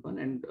important one.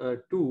 And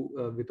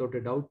two, without a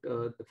doubt,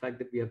 the fact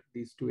that we have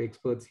these two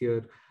experts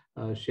here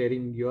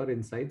sharing your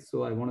insights.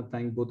 So I want to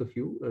thank both of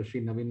you, Shri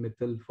Navin,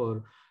 Mittal,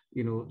 for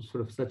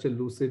sort of such a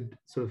lucid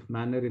sort of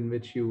manner in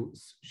which you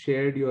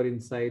shared your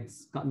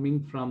insights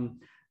coming from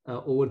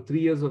over 3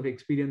 years of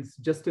experience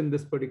just in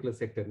this particular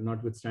sector,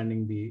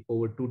 notwithstanding the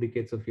over 2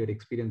 decades of your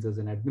experience as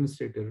an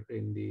administrator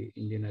in the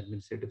Indian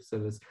Administrative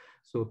Service.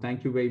 So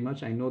thank you very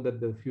much. I know that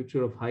the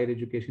future of higher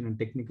education and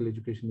technical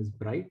education is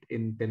bright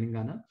in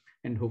Telangana,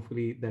 and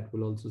hopefully that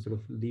will also sort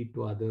of lead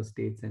to other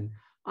states and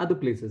other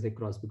places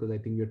across, because I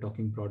think we're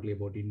talking broadly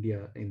about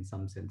India in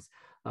some sense.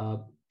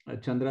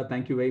 Chandra,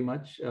 thank you very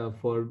much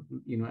for,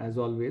 as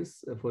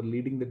always, for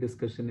leading the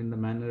discussion in the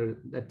manner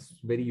that's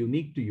very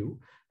unique to you,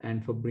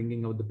 and for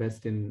bringing out the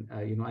best in,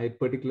 I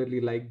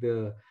particularly like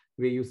the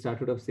way you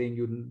started off saying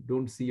you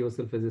don't see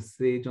yourself as a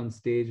sage on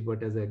stage,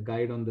 but as a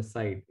guide on the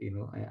side.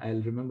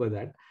 I'll remember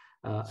that.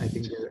 I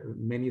think there are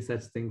many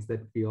such things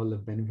that we all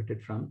have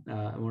benefited from.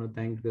 I want to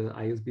thank the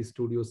ISB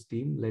Studios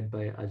team led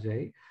by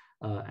Ajay,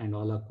 and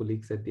all our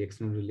colleagues at the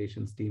External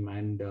Relations team,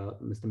 and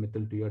Mr.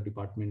 Mittal, to your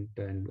department,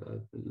 and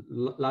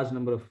large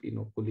number of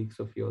colleagues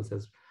of yours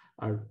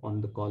are on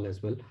the call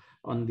as well,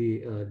 on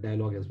the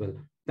dialogue as well.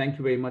 Thank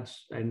you very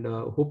much, and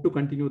hope to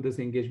continue this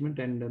engagement.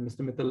 And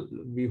Mr. Mittal,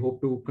 we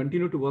hope to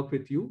continue to work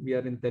with you. We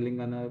are in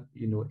Telangana.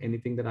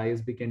 Anything that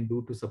ISB can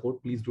do to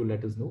support, please do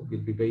let us know.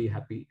 We'll be very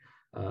happy.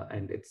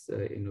 And it's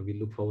we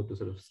look forward to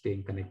sort of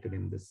staying connected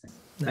in this sense.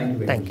 Thank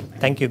you very much.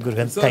 Thank you,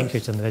 Gurgan. Thank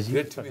you, Chandraji.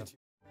 Great to meet you.